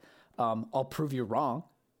stand. I'll prove you wrong.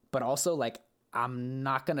 But also like, I'm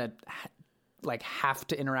not going to like have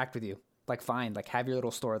to interact with you. Like, fine, like have your little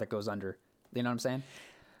store that goes under. You know what I'm saying?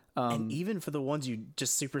 And even for the ones you,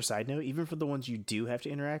 just super side note, even for the ones you do have to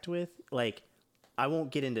interact with, like I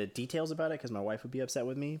won't get into details about it because my wife would be upset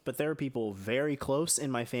with me, but there are people very close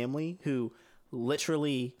in my family who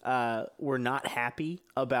literally were not happy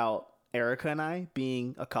about Erica and I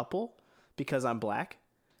being a couple because I'm black.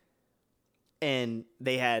 And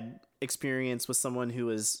they had experience with someone who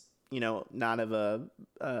was, not of a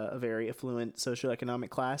very affluent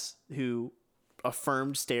socioeconomic class, who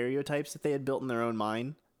affirmed stereotypes that they had built in their own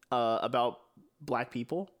mind about black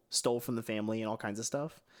people, stole from the family and all kinds of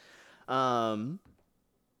stuff.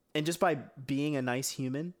 And just by being a nice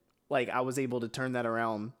human, like, I was able to turn that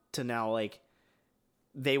around to now, like,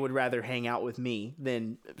 they would rather hang out with me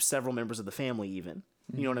than several members of the family even.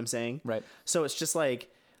 You know what I'm saying? Right. So it's just like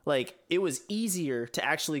it was easier to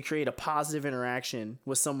actually create a positive interaction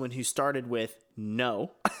with someone who started with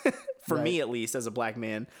no, for me at least as a black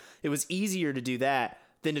man. It was easier to do that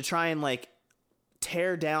than to try and like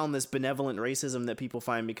tear down this benevolent racism that people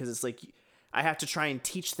find, because it's like I have to try and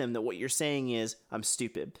teach them that what you're saying is I'm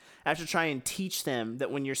stupid. I have to try and teach them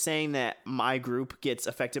that when you're saying that my group gets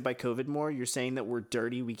affected by COVID more, you're saying that we're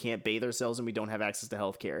dirty, we can't bathe ourselves, and we don't have access to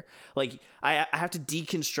healthcare. Like, I have to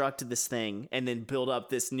deconstruct this thing and then build up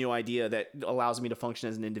this new idea that allows me to function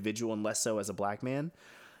as an individual and less so as a black man.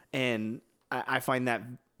 And I find that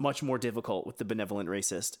much more difficult with the benevolent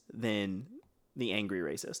racist than the angry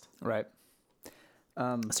racist. Right.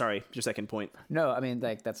 Sorry, your second point. No, I mean,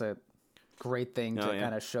 like, that's a great thing to Oh, yeah.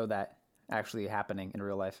 kind of show that actually happening in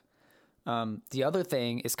real life. The other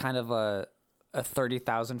thing is kind of a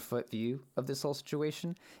 30,000 foot view of this whole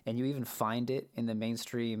situation, and you even find it in the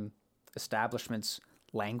mainstream establishment's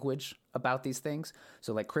language about these things.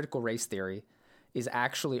 So, like, critical race theory is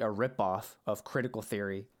actually a ripoff of critical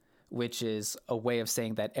theory, which is a way of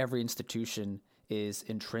saying that every institution is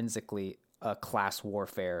intrinsically a class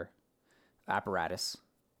warfare apparatus,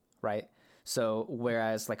 right? So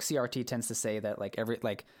whereas like CRT tends to say that like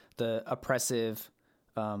the oppressive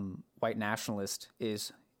white nationalist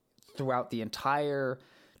is throughout the entire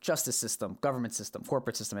justice system, government system,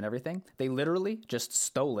 corporate system, and everything, they literally just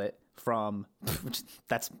stole it from, which,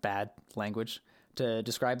 that's bad language to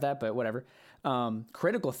describe that, but whatever.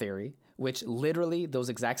 Critical theory, which literally those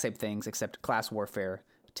exact same things except class warfare,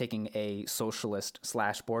 taking a socialist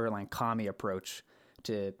 / borderline commie approach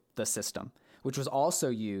to the system, which was also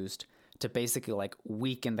used to basically like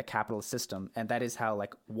weaken the capitalist system. And that is how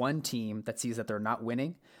like one team that sees that they're not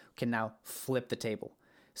winning can now flip the table.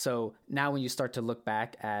 So now when you start to look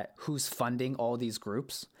back at who's funding all these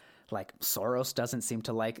groups, like Soros doesn't seem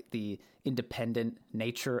to like the independent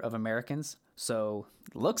nature of Americans. So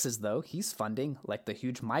it looks as though he's funding like the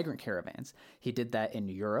huge migrant caravans. He did that in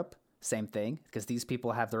Europe, same thing, because these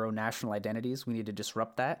people have their own national identities. We need to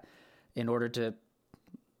disrupt that in order to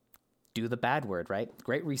do the bad word, right?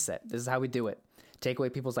 Great reset. This is how we do it. Take away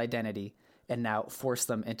people's identity and now force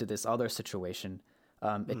them into this other situation.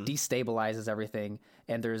 It destabilizes everything.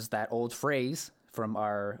 And there's that old phrase from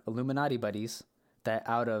our Illuminati buddies that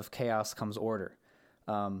out of chaos comes order.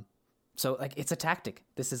 So like it's a tactic.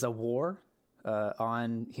 This is a war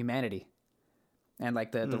on humanity. And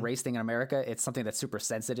like the race thing in America, it's something that's super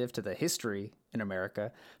sensitive to the history in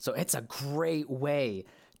America. So it's a great way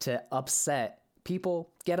to upset people,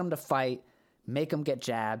 get them to fight, make them get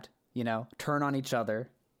jabbed, turn on each other,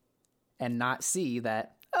 and not see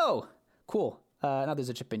that, oh, cool, now there's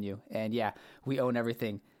a chip in you. And yeah, we own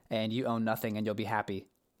everything, and you own nothing, and you'll be happy,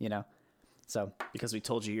 So. Because we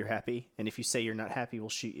told you you're happy, and if you say you're not happy, we'll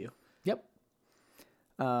shoot you. Yep.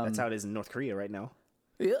 That's how it is in North Korea right now.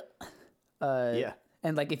 Yeah. Yeah.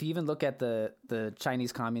 And like if you even look at the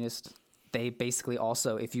Chinese communists, they basically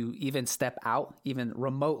also, if you even step out, even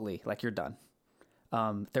remotely, like you're done.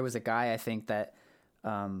 There was a guy, I think, that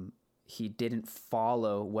he didn't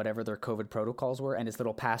follow whatever their COVID protocols were, and his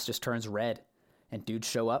little pass just turns red, and dudes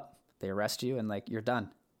show up, they arrest you, and like you're done.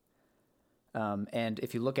 And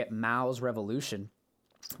if you look at Mao's revolution,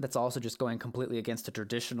 that's also just going completely against the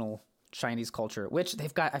traditional Chinese culture, which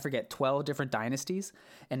they've got, I forget, 12 different dynasties,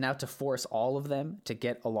 and now to force all of them to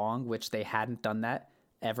get along, which they hadn't done that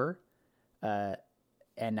ever. And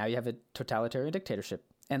now you have a totalitarian dictatorship.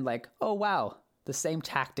 And like, oh, wow, the same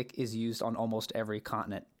tactic is used on almost every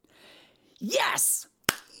continent. Yes!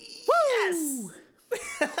 Woo!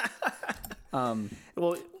 Yes!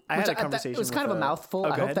 Well, I had a conversation. It was kind of a mouthful. Oh, I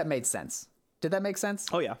go hope ahead. that made sense. Did that make sense?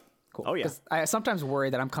 Oh, yeah. Cool. Oh, yeah. 'Cause I sometimes worry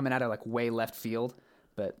that I'm coming out of like way left field,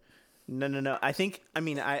 but No.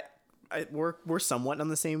 We're somewhat on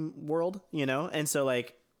the same world, and so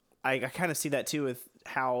like I kind of see that too with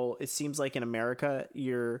how it seems like in America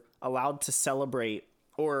you're allowed to celebrate,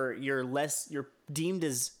 or you're deemed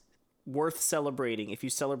as worth celebrating if you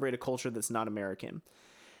celebrate a culture that's not American.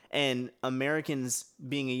 And Americans,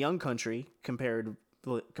 being a young country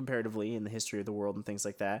comparatively in the history of the world and things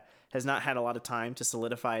like that, has not had a lot of time to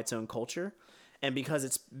solidify its own culture. And because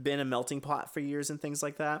it's been a melting pot for years and things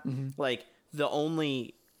like that, like the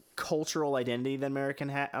only cultural identity that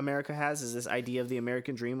America has is this idea of the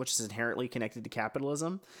American dream, which is inherently connected to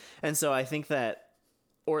capitalism. And so I think that,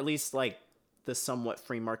 or at least like the somewhat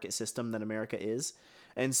free market system that America is.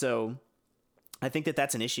 And so I think that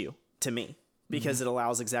that's an issue to me, because it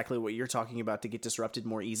allows exactly what you're talking about to get disrupted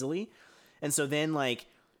more easily. And so then, like,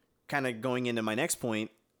 kind of going into my next point,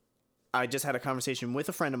 I just had a conversation with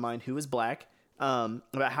a friend of mine who is black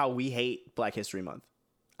about how we hate Black History Month.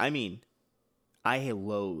 I mean, I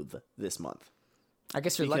loathe this month. I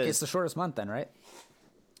guess you're lucky it's the shortest month then, right?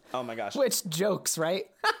 Oh my gosh. Which jokes, right?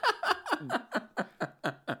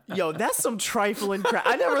 Yo, that's some trifling crap.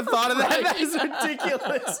 I never thought of that. That is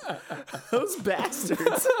ridiculous. Those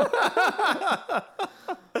bastards.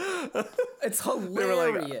 It's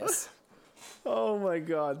hilarious. Oh my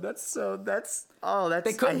god, that's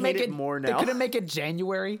They couldn't I make hate it more now. They couldn't make it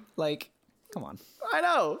January. Like, come on. I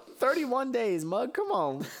know. 31 days, mug. Come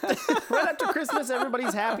on. Right after Christmas,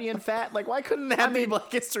 everybody's happy and fat. Like, why couldn't that be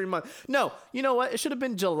Black History Month? No, you know what? It should have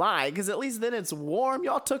been July, because at least then it's warm.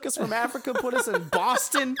 Y'all took us from Africa, put us in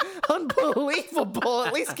Boston. Unbelievable.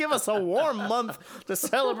 At least give us a warm month to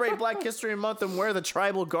celebrate Black History Month and wear the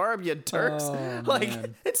tribal garb, you Turks.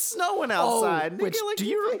 It's snowing outside. Which, Nigga, like,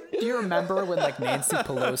 do you remember when like Nancy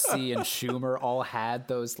Pelosi and Schumer all had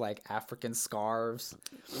those like African scarves?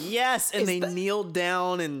 Yes, and they kneeled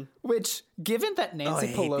down and... Which, given that Nancy I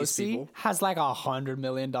hate these Pelosi people. has like $100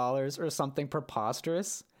 million or something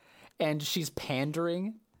preposterous, and she's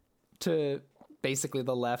pandering to basically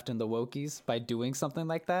the left and the wokies by doing something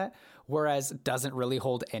like that, whereas doesn't really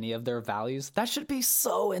hold any of their values, that should be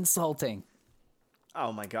so insulting.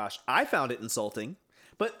 Oh my gosh, I found it insulting,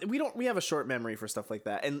 but we have a short memory for stuff like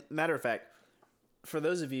that. And matter of fact, for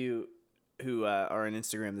those of you who are on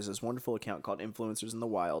Instagram, there's this wonderful account called Influencers in the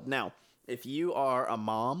Wild. Now, if you are a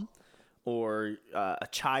mom or a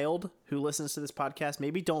child who listens to this podcast,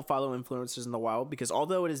 maybe don't follow Influencers in the Wild, because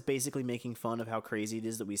although it is basically making fun of how crazy it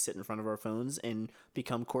is that we sit in front of our phones and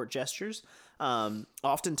become court gestures,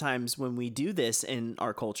 oftentimes when we do this in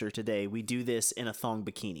our culture today, we do this in a thong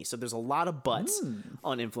bikini. So there's a lot of butts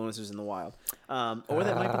on Influencers in the Wild. Or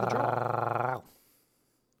that might be the draw.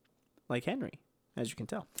 Like Henry, as you can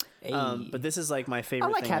tell. Hey. But this is like my favorite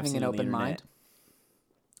I like thing I've having seen an on the open internet. mind.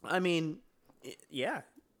 I mean, yeah.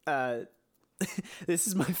 This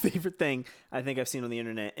is my favorite thing I think I've seen on the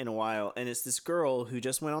internet in a while, and it's this girl who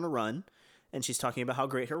just went on a run, and she's talking about how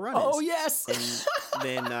great her run is. Oh, yes! And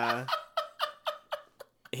then,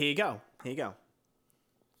 here you go. I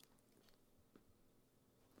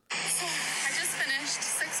just finished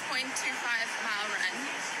 6.25-mile run.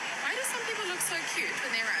 Why do some people look so cute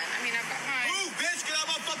when they run? I mean, I've got my... Ooh, bitch, get out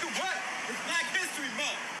my fucking way! It's Black History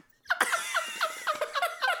Month!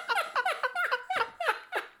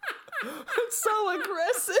 It's so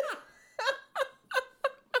aggressive.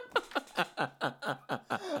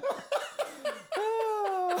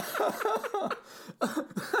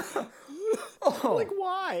 Like,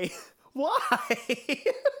 why? Why?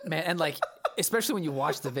 Man, and like, especially when you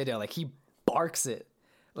watch the video, like he barks it.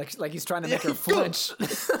 Like he's trying to make her flinch.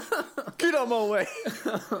 Get out my way.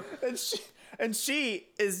 and she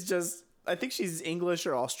is just, I think she's English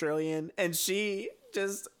or Australian, and she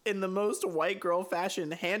just, in the most white girl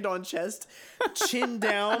fashion, hand on chest, chin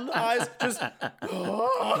down, eyes just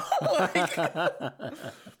like.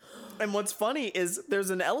 And what's funny is there's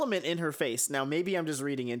an element in her face. Now, maybe I'm just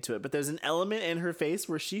reading into it, but there's an element in her face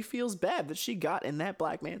where she feels bad that she got in that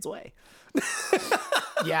black man's way.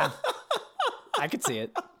 Yeah. I could see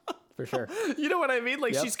it. For sure. You know what I mean?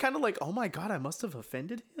 Like, Yep. she's kind of like, oh my God, I must have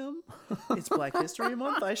offended him. It's Black History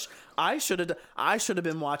Month. I should have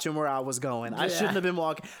been watching where I was going. I shouldn't have been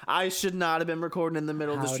walking. I should not have been recording in the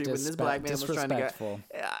middle of the How street when this black man was trying to get. disrespectful.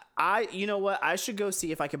 You know what? I should go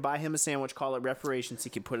see if I could buy him a sandwich, call it reparations. He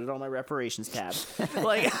could put it on my reparations tab.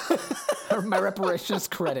 Like, My reparations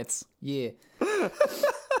credits. Yeah.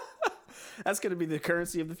 that's going to be the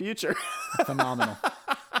currency of the future. Phenomenal.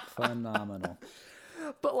 Phenomenal.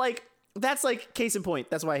 But like, that's like case in point.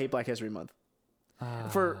 That's why I hate Black History Month.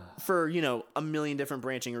 For you know, a million different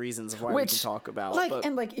branching reasons of why we can talk about. Like, but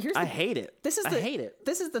and like, here's I hate it. I hate it.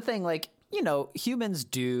 This is the thing. Like, you know, humans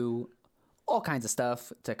do all kinds of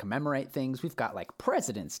stuff to commemorate things. We've got like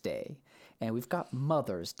President's Day, and we've got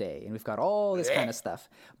Mother's Day, and we've got all this kind of stuff.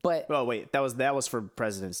 But Oh wait, that was for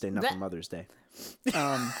President's Day, not for Mother's Day.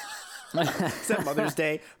 Except Mother's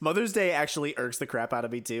Day. Mother's Day actually irks the crap out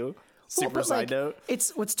of me too. Super but, side like, note.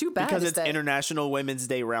 It's what's too bad Because is it's that International Women's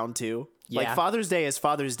Day round 2. Yeah. Like Father's Day is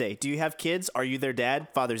Father's Day. Do you have kids? Are you their dad?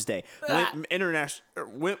 Father's Day.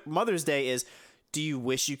 Mother's Day is, do you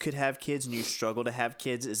wish you could have kids and you struggle to have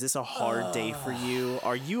kids? Is this a hard day for you?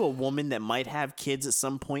 Are you a woman that might have kids at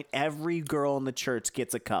some point? Every girl in the church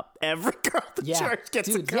gets a cup. Every girl in the church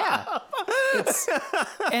gets a cup.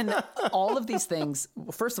 And all of these things,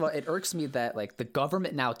 first of all, it irks me that like the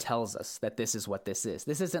government now tells us that this is what this is.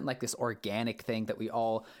 This isn't like this organic thing that we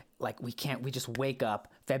all like. We just wake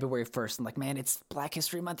up February 1st and like, man, it's Black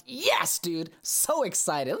History Month. Yes, dude. So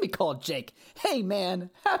excited. Let me call Jake. Hey, man,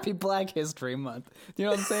 happy Black History Month. You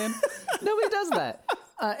know what I'm saying? Nobody does that.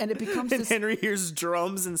 And it becomes And this... Henry hears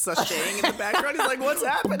drums and sashaying in the background. He's like, what's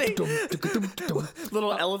happening?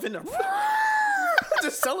 Little elephant.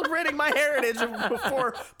 Just celebrating my heritage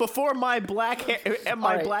before my black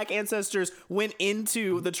black ancestors went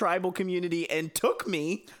into the tribal community and took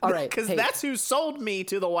me. All right, because hey. that's who sold me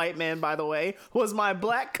to the white man. By the way, was my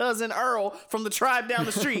black cousin Earl from the tribe down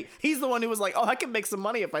the street. He's the one who was like, "Oh, I can make some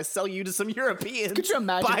money if I sell you to some Europeans." Could you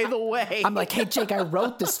imagine? By the way, I'm like, hey, Jake, I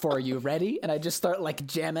wrote this for you. Ready? And I just start like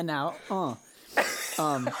jamming out.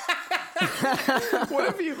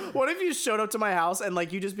 What if you showed up to my house and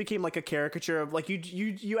like you just became like a caricature of like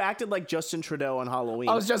you acted like Justin Trudeau on Halloween?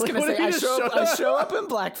 I was just Like, gonna what say if you I show up in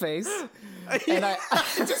blackface, and I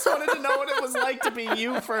just wanted to know what it was like to be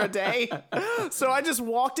you for a day. So I just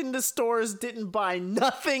walked into stores, didn't buy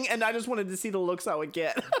nothing, and I just wanted to see the looks I would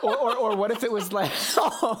get. or what if it was like,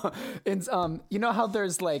 you know how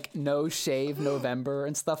there's like No Shave November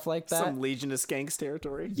and stuff like that. Some Legion of Skanks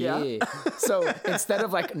territory. Yeah. So instead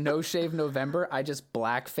of like No Shave November, I just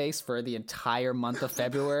blackface for the entire month of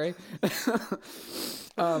February.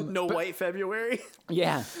 No white February.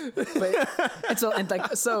 Yeah.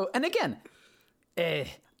 And again,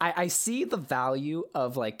 I see the value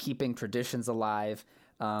of like keeping traditions alive,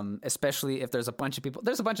 especially if there's a bunch of people.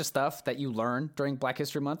 There's a bunch of stuff that you learn during Black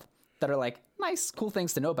History Month that are like nice, cool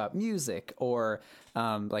things to know about music or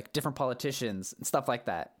like different politicians and stuff like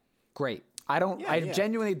that. Great. I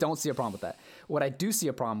genuinely don't see a problem with that. What I do see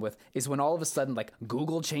a problem with is when all of a sudden like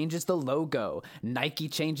Google changes the logo, Nike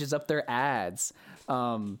changes up their ads,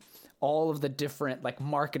 all of the different like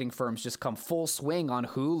marketing firms just come full swing on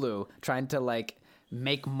Hulu trying to like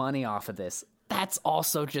make money off of this. That's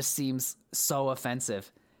also just seems so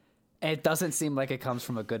offensive. And it doesn't seem like it comes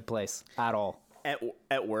from a good place at all.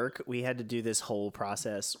 At work, we had to do this whole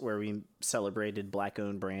process where we celebrated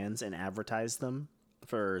black-owned brands and advertised them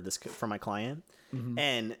for my client. Mm-hmm.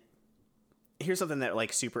 And here's something that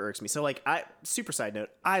like super irks me. So like super side note,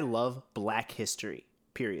 I love Black history,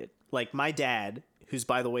 period. Like my dad, who's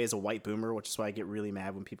by the way is a white boomer, which is why I get really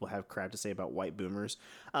mad when people have crap to say about white boomers.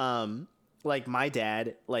 Like my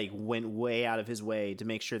dad like went way out of his way to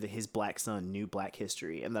make sure that his black son knew Black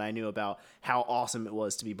history and that I knew about how awesome it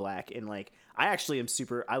was to be black. And like I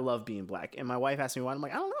love being black. And my wife asked me why. I'm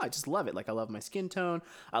like, I don't know, I just love it. Like I love my skin tone.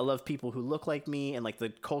 I love people who look like me and like the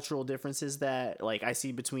cultural differences that like I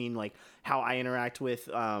see between like how I interact with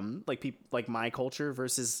like people like my culture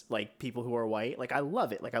versus like people who are white. Like I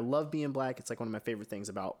love it. Like I love being black. It's like one of my favorite things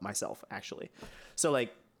about myself actually. So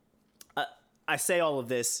like I say all of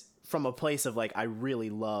this from a place of like I really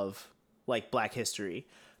love like Black history.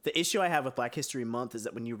 The issue I have with Black History Month is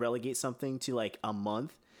that when you relegate something to like a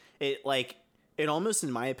month, it almost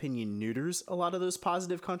in my opinion neuters a lot of those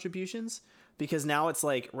positive contributions, because now it's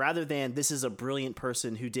like rather than this is a brilliant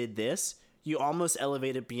person who did this, you almost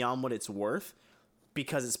elevate it beyond what it's worth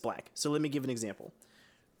because it's black. So let me give an example.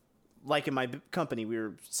 Like in my company, we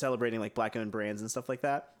were celebrating like black owned brands and stuff like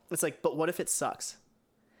that. It's like, but what if it sucks?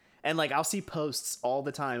 And like I'll see posts all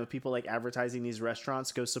the time of people like advertising these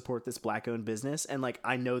restaurants, go support this black owned business, and like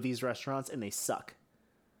I know these restaurants and they suck.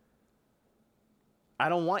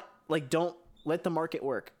 Don't let the market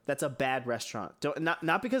work. That's a bad restaurant.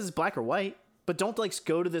 Not because it's black or white, but don't like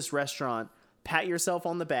go to this restaurant, pat yourself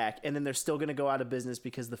on the back, and then they're still going to go out of business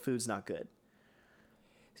because the food's not good.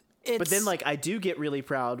 But then like I do get really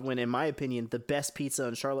proud when, in my opinion, the best pizza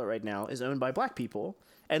in Charlotte right now is owned by black people.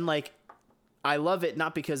 And like I love it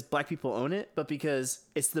not because black people own it, but because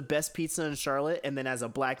it's the best pizza in Charlotte. And then as a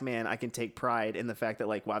black man, I can take pride in the fact that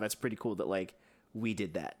like, wow, that's pretty cool that like we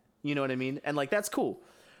did that. You know what I mean? And like, that's cool.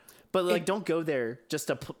 But like, don't go there just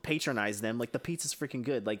to patronize them. Like the pizza's freaking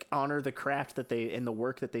good. Like honor the craft that and the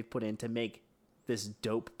work that they've put in to make this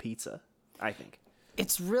dope pizza, I think.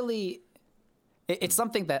 It's really, it's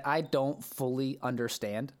something that I don't fully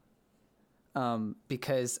understand.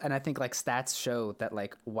 Because, and I think like stats show that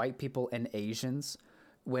like white people and Asians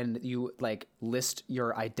when you like list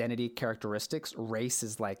your identity characteristics, race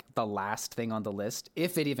is like the last thing on the list,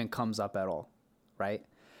 if it even comes up at all, right?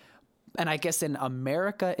 And I guess in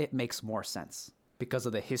America, it makes more sense because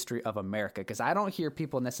of the history of America. Because I don't hear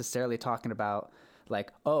people necessarily talking about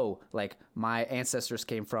like, oh, like my ancestors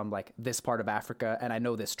came from like this part of Africa and I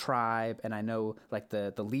know this tribe and I know like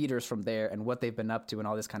the leaders from there and what they've been up to and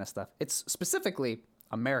all this kind of stuff. It's specifically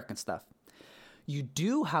American stuff. You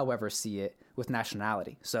do, however, see it with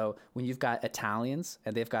nationality. So when you've got Italians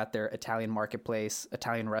and they've got their Italian marketplace,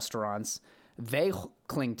 Italian restaurants, they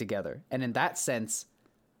cling together. And in that sense,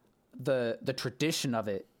 the tradition of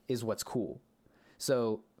it is what's cool.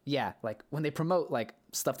 So yeah, like when they promote like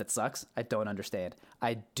stuff that sucks, I don't understand.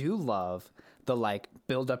 I do love the like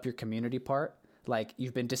build up your community part. Like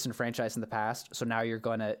you've been disenfranchised in the past, so now you're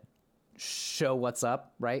going to show what's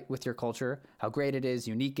up, right, with your culture, how great it is,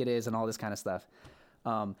 unique it is, and all this kind of stuff.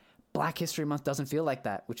 Black History Month doesn't feel like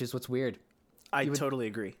that, which is what's weird. I totally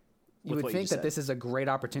agree. You would think that this is a great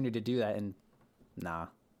opportunity to do that, and nah.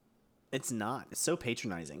 It's not. It's so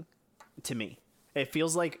patronizing to me. It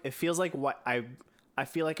feels like what I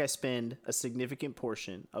feel like I spend a significant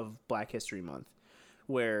portion of Black History Month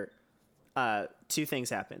where two things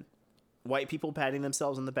happen. White people patting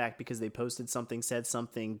themselves on the back because they posted something, said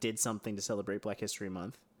something, did something to celebrate Black History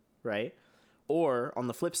Month, right? Or on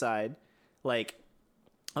the flip side, like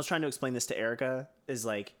I was trying to explain this to Erica, is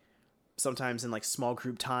like sometimes in like small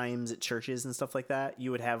group times at churches and stuff like that,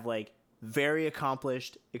 you would have like very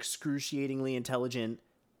accomplished, excruciatingly intelligent,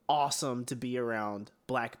 awesome to be around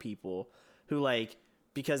Black people who like,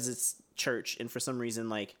 because it's church and for some reason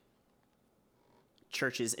like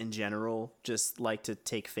churches in general just like to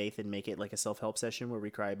take faith and make it like a self-help session where we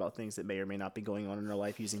cry about things that may or may not be going on in our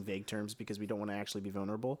life using vague terms because we don't want to actually be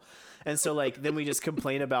vulnerable. And so like then we just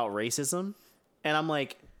complain about racism, and I'm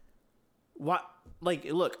like, what? Like,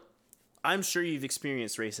 look, I'm sure you've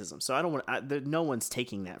experienced racism, so I don't want no one's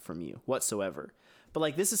taking that from you whatsoever. But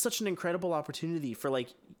like this is such an incredible opportunity for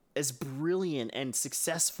like as brilliant and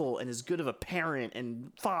successful and as good of a parent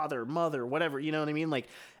and father, mother, whatever, you know what I mean? Like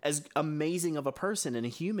as amazing of a person and a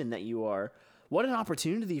human that you are, what an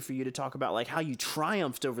opportunity for you to talk about like how you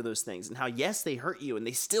triumphed over those things and how, yes, they hurt you and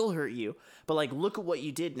they still hurt you, but like, look at what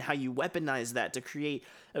you did and how you weaponized that to create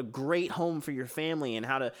a great home for your family and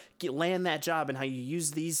how to land that job and how you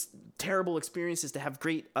use these terrible experiences to have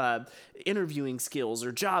great interviewing skills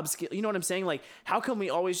or job skills. You know what I'm saying? Like, how come we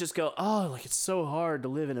always just go, oh, like it's so hard to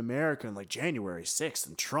live in America and like January 6th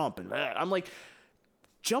and Trump and I'm like,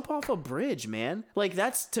 jump off a bridge, man. Like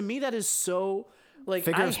that's, to me, that is so... Like,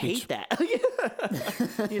 I hate that.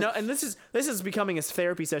 You know, and this is becoming a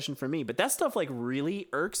therapy session for me, but that stuff like really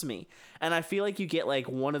irks me. And I feel like you get like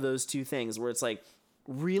one of those two things where it's like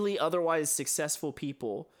really otherwise successful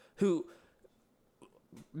people who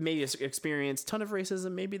maybe experience a ton of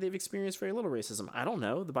racism. Maybe they've experienced very little racism. I don't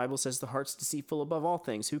know. The Bible says the heart's deceitful above all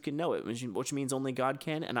things. Who can know it? Which means only God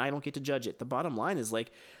can, and I don't get to judge it. The bottom line is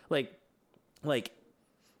like,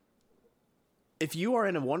 if you are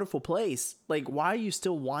in a wonderful place, like, why are you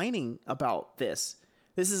still whining about this?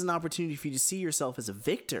 This is an opportunity for you to see yourself as a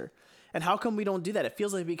victor. And how come we don't do that? It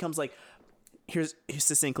feels like it becomes like, here's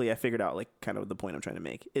succinctly, I figured out like kind of the point I'm trying to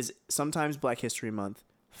make is sometimes Black History Month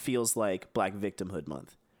feels like Black Victimhood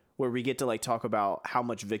Month, where we get to like talk about how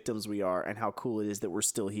much victims we are and how cool it is that we're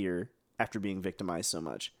still here after being victimized so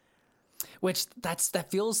much. Which that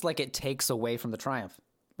feels like it takes away from the triumph,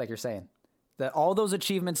 like you're saying. That all those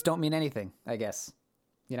achievements don't mean anything, I guess,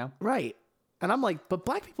 you know? Right. And I'm like, but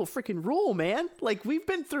Black people freaking rule, man. Like we've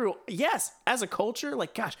been through, yes, as a culture,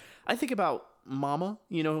 like, gosh, I think about Mama,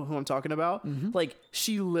 you know who I'm talking about? Mm-hmm. Like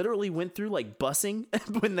she literally went through like busing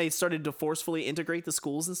when they started to forcefully integrate the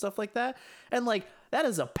schools and stuff like that. And like, that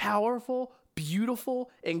is a powerful,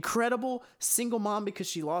 beautiful, incredible single mom because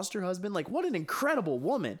she lost her husband. Like what an incredible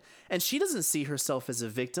woman. And she doesn't see herself as a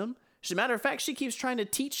victim. As a matter of fact, she keeps trying to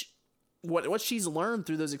teach what she's learned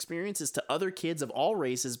through those experiences to other kids of all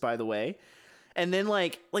races, by the way. And then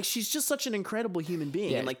like she's just such an incredible human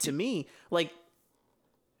being. Yeah. And like, to me, like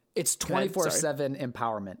it's 24/7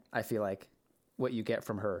 empowerment. I feel like what you get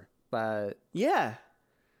from her. Yeah.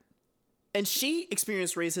 And she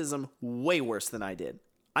experienced racism way worse than I did.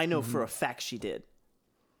 I know for a fact she did.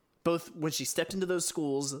 Both when she stepped into those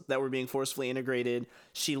schools that were being forcefully integrated,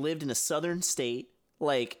 she lived in a southern state,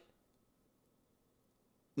 like,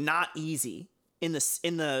 not easy I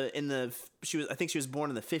think she was born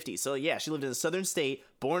in the 50s. So yeah, she lived in a southern state,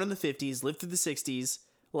 born in the 50s, lived through the 60s,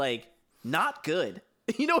 like not good.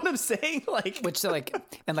 You know what I'm saying? Like, which like,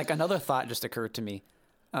 and like another thought just occurred to me,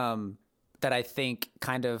 that I think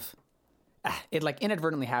kind of it like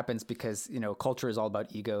inadvertently happens because, you know, culture is all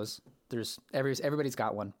about egos. There's everybody's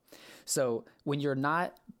got one. So when you're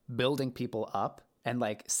not building people up and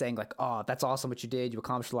like saying like, oh, that's awesome what you did, you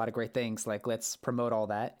accomplished a lot of great things, like let's promote all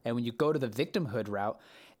that. And when you go to the victimhood route,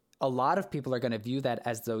 a lot of people are going to view that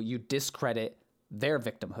as though you discredit their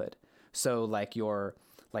victimhood. So like your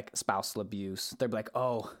like spousal abuse, they're like,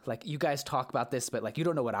 oh, like you guys talk about this, but like you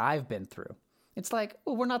don't know what I've been through. It's like,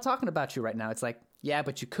 well, we're not talking about you right now. It's like, yeah,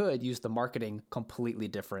 but you could use the marketing completely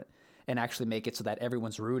different and actually make it so that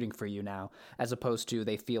everyone's rooting for you now, as opposed to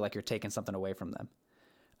they feel like you're taking something away from them.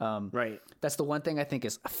 Right. That's the one thing I think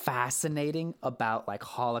is fascinating about like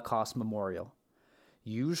Holocaust memorial.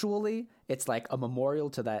 Usually it's like a memorial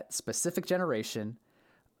to that specific generation,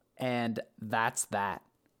 and that's that.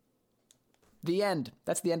 The end.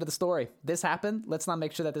 That's the end of the story. This happened. Let's not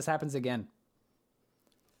make sure that this happens again.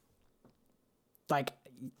 Like,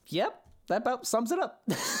 yep, that about sums it up.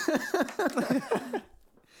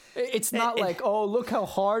 It's not like, oh, look how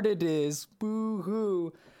hard it is.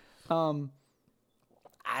 Boo-hoo.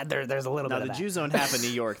 There's a little bit of the that. Jews don't have in New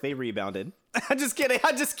York. They rebounded. I'm just kidding.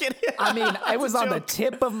 I mean, it was on the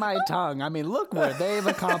tip of my tongue. I mean, look what they've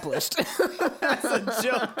accomplished. That's a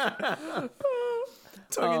joke.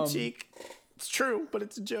 Tongue in cheek. It's true, but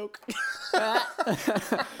it's a joke.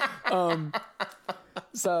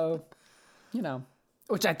 So, you know,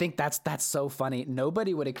 which I think that's so funny.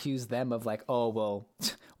 Nobody would accuse them of like, oh, well,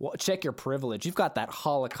 check your privilege. You've got that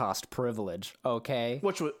Holocaust privilege, okay?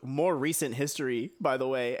 Which was more recent history, by the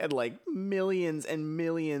way, and like millions and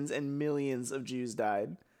millions and millions of Jews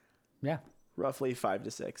died. Yeah. Roughly 5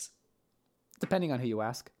 to 6. Depending on who you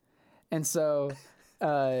ask. And so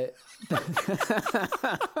I'm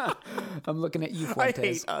looking at you, Fuentes. I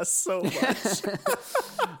hate us so much.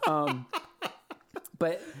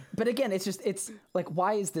 But again, it's like,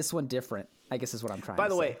 why is this one different? I guess is what I'm trying to say. By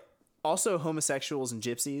the way, also homosexuals and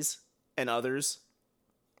gypsies and others.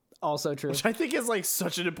 Also true. Which I think is like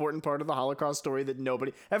such an important part of the Holocaust story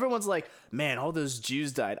that everyone's like, man, all those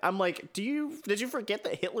Jews died. I'm like, did you forget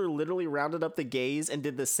that Hitler literally rounded up the gays and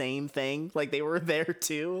did the same thing? Like they were there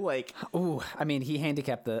too. Like, ooh, I mean, he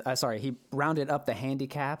handicapped he rounded up the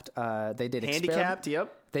handicapped. They did handicapped.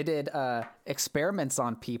 Yep. They did experiments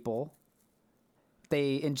on people.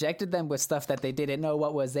 They injected them with stuff that they didn't know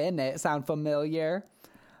what was in it. Sound familiar?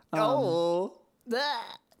 Project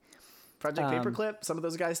Paperclip. Some of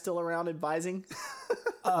those guys still around advising.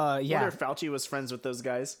 Yeah. I wonder if Fauci was friends with those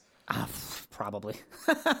guys. Probably.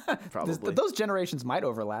 Probably. Those generations might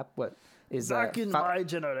overlap. What is back in my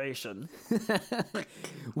generation?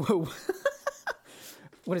 Whoa.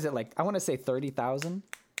 What is it like? I want to say 30,000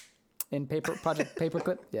 in Project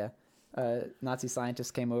Paperclip. Yeah. Nazi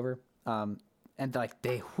scientists came over. And like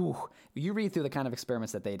you read through the kind of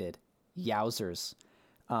experiments that they did. Yowzers.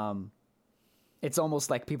 It's almost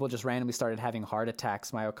like people just randomly started having heart attacks,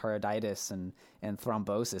 myocarditis, and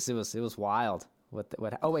thrombosis. It was wild. What?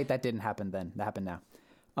 Oh wait, that didn't happen then. That happened now.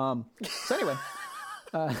 So anyway,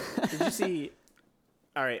 did you see?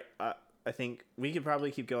 All right, I think we could probably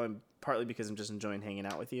keep going. Partly because I'm just enjoying hanging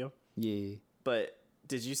out with you. Yeah. But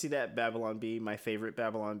did you see that Babylon Bee? My favorite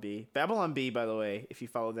Babylon Bee. Babylon Bee, by the way, if you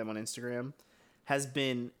follow them on Instagram, has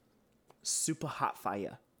been super hot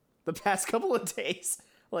fire the past couple of days.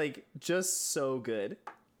 Like, just so good.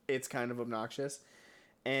 It's kind of obnoxious.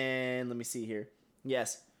 And let me see here.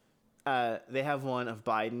 Yes. They have one of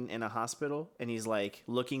Biden in a hospital, and he's, like,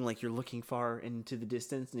 looking like you're looking far into the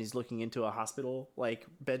distance, and he's looking into a hospital, like,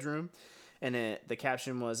 bedroom. And the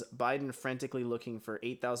caption was, Biden frantically looking for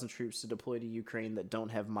 8,000 troops to deploy to Ukraine that don't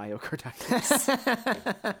have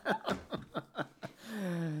myocarditis.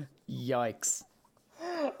 Yikes.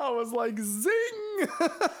 I was like, zing!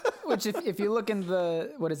 Which if you look in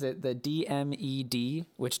the DMED,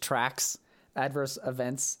 which tracks adverse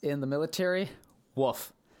events in the military,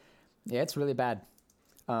 woof. Yeah, it's really bad.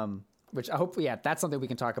 Which I hope, that's something we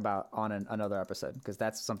can talk about on another episode, because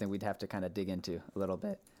that's something we'd have to kind of dig into a little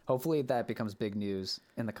bit. Hopefully that becomes big news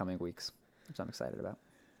in the coming weeks, which I'm excited about.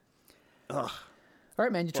 Ugh. All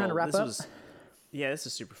right, man, you trying to wrap up? This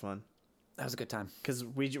is super fun. That was a good time. Because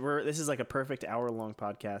this is like a perfect hour-long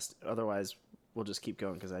podcast. Otherwise, we'll just keep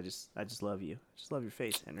going because I just love you. I just love your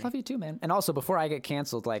face, Henry. Love you too, man. And also, before I get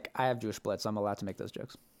canceled, like, I have Jewish blood, so I'm allowed to make those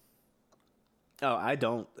jokes. Oh, I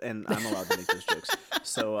don't, and I'm allowed to make those jokes.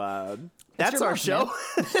 So that's our show.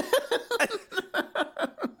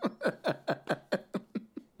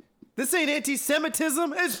 This ain't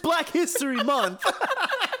anti-Semitism. It's Black History Month.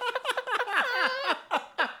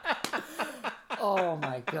 Oh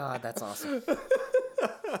my God, that's awesome.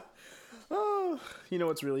 Oh, you know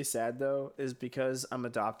what's really sad though is because I'm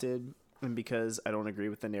adopted. and because I don't agree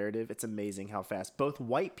with the narrative, it's amazing how fast both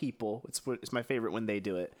white people, it's my favorite when they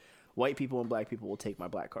do it, white people and black people will take my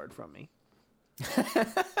black card from me.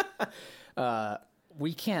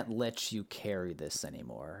 We can't let you carry this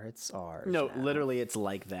anymore. It's ours. No, now. literally, it's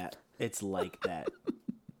like that. It's like that.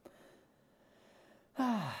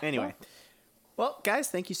 Anyway. Well, guys,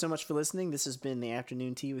 thank you so much for listening. This has been the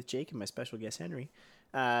Afternoon Tea with Jake and my special guest, Henry.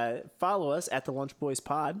 Follow us at the Lunch Boys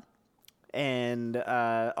Pod. And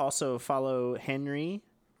also follow Henry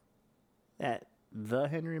at The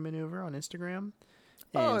Henry Maneuver on Instagram.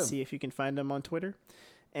 And see if you can find him on Twitter.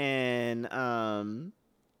 And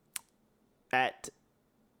at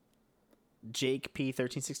Jake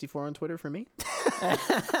P1364 on Twitter for me.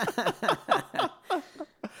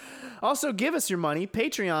 Also, give us your money.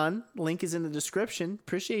 Patreon link is in the description.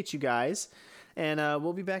 Appreciate you guys. And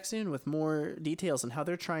we'll be back soon with more details on how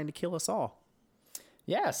they're trying to kill us all.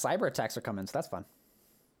 Yeah, cyber attacks are coming, so that's fun.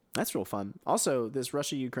 That's real fun. Also, this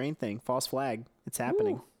Russia-Ukraine thing, false flag, it's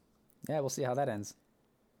happening. Ooh. Yeah, we'll see how that ends.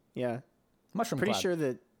 Yeah. Mushroom Pretty cloud. sure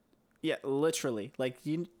that, yeah, literally. Like,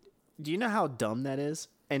 do you know how dumb that is?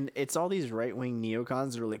 And it's all these right-wing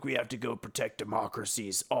neocons that are like, we have to go protect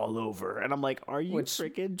democracies all over. And I'm like, are you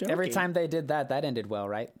freaking joking? Every time they did that ended well,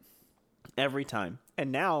 right? Every time.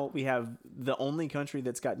 And now we have the only country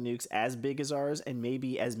that's got nukes as big as ours and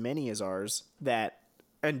maybe as many as ours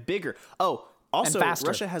and bigger. Oh, also,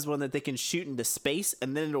 Russia has one that they can shoot into space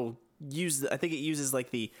and then it'll use, I think it uses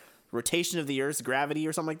like the rotation of the Earth's gravity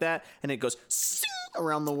or something like that. And it goes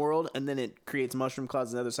around the world and then it creates mushroom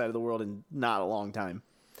clouds on the other side of the world in not a long time.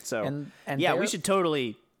 So, and yeah, we should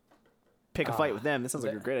totally pick a fight with them. That sounds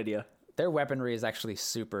like a great idea. Their weaponry is actually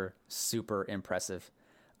super, super impressive.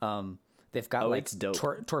 They've got like it's dope.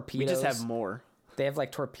 Torpedoes. We just have more. They have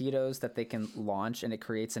like torpedoes that they can launch, and it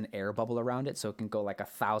creates an air bubble around it, so it can go like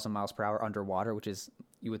 1,000 miles per hour underwater, which is,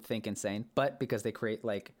 you would think, insane. But because they create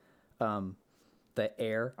like the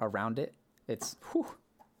air around it, it's whew.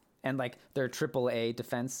 And like their AAA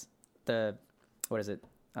defense, what is it?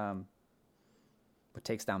 What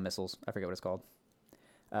takes down missiles? I forget what it's called.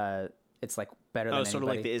 It's like better than anybody. Sort of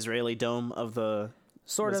like the Israeli dome of the.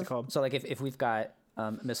 Sort what's of. it called? So like if we've got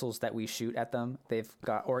missiles that we shoot at them, they've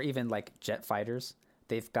got, or even like jet fighters,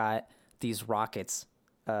 they've got these rockets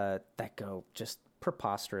that go just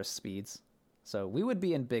preposterous speeds. So we would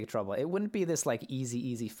be in big trouble. It wouldn't be this like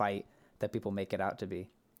easy fight that people make it out to be.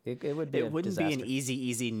 It would be. It wouldn't disaster. be an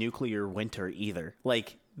easy nuclear winter either.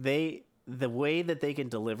 Like the way that they can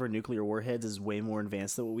deliver nuclear warheads is way more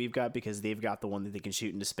advanced than what we've got because they've got the one that they can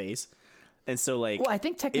shoot into space. And so, like, well, I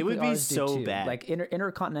think technically it would be ours do so too. bad. Like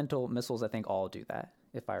intercontinental missiles, I think all do that.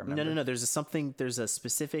 If I remember. No. There's a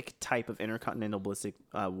specific type of intercontinental ballistic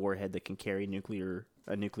warhead that can carry a nuclear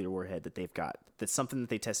warhead that they've got. That's something that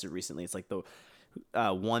they tested recently. It's like the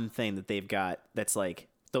one thing that they've got that's like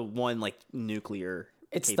the one like nuclear.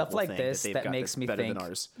 It's stuff like this that makes me think than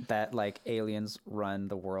ours. that like aliens run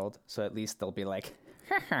the world. So at least they'll be like,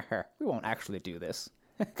 we won't actually do this.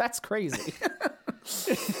 That's crazy.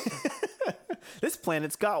 This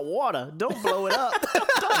planet's got water. Don't blow it up.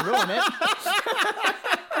 Don't ruin it.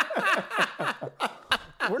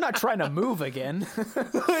 We're not trying to move again.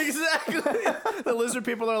 Exactly. The lizard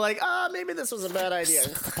people are like, maybe this was a bad idea.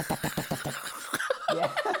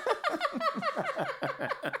 Yeah.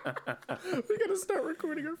 We gotta start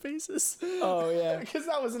recording our faces. Oh, yeah. Because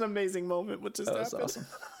that was an amazing moment. What just That was happened? awesome.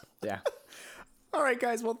 Yeah. All right,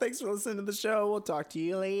 guys. Well, thanks for listening to the show. We'll talk to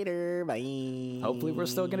you later. Bye. Hopefully we're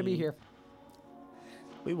still going to be here.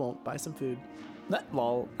 We won't. Buy some food.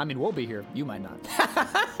 Well, I mean, we'll be here. You might not.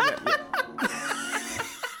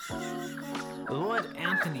 Lord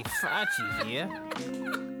Anthony Fauci here.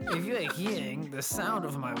 If you're hearing the sound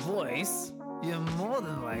of my voice, you're more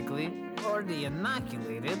than likely already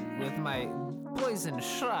inoculated with my poison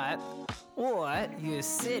shot, or you're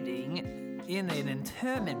sitting in an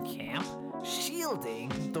internment camp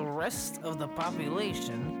shielding the rest of the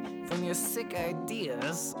population from your sick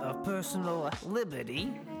ideas of personal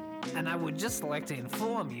liberty. And I would just like to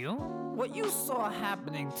inform you, what you saw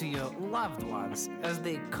happening to your loved ones as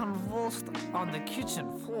they convulsed on the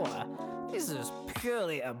kitchen floor is just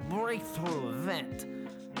purely a breakthrough event,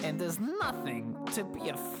 and there's nothing to be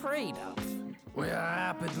afraid of. We are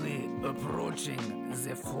rapidly approaching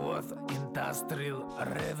the 4th Industrial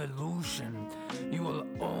Revolution. You will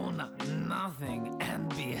own nothing and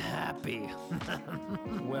be happy.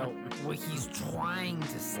 Well, what he's trying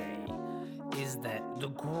to say is that the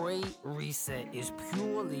Great Reset is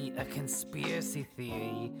purely a conspiracy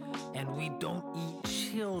theory, and we don't eat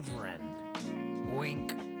children.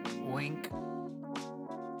 Wink, wink,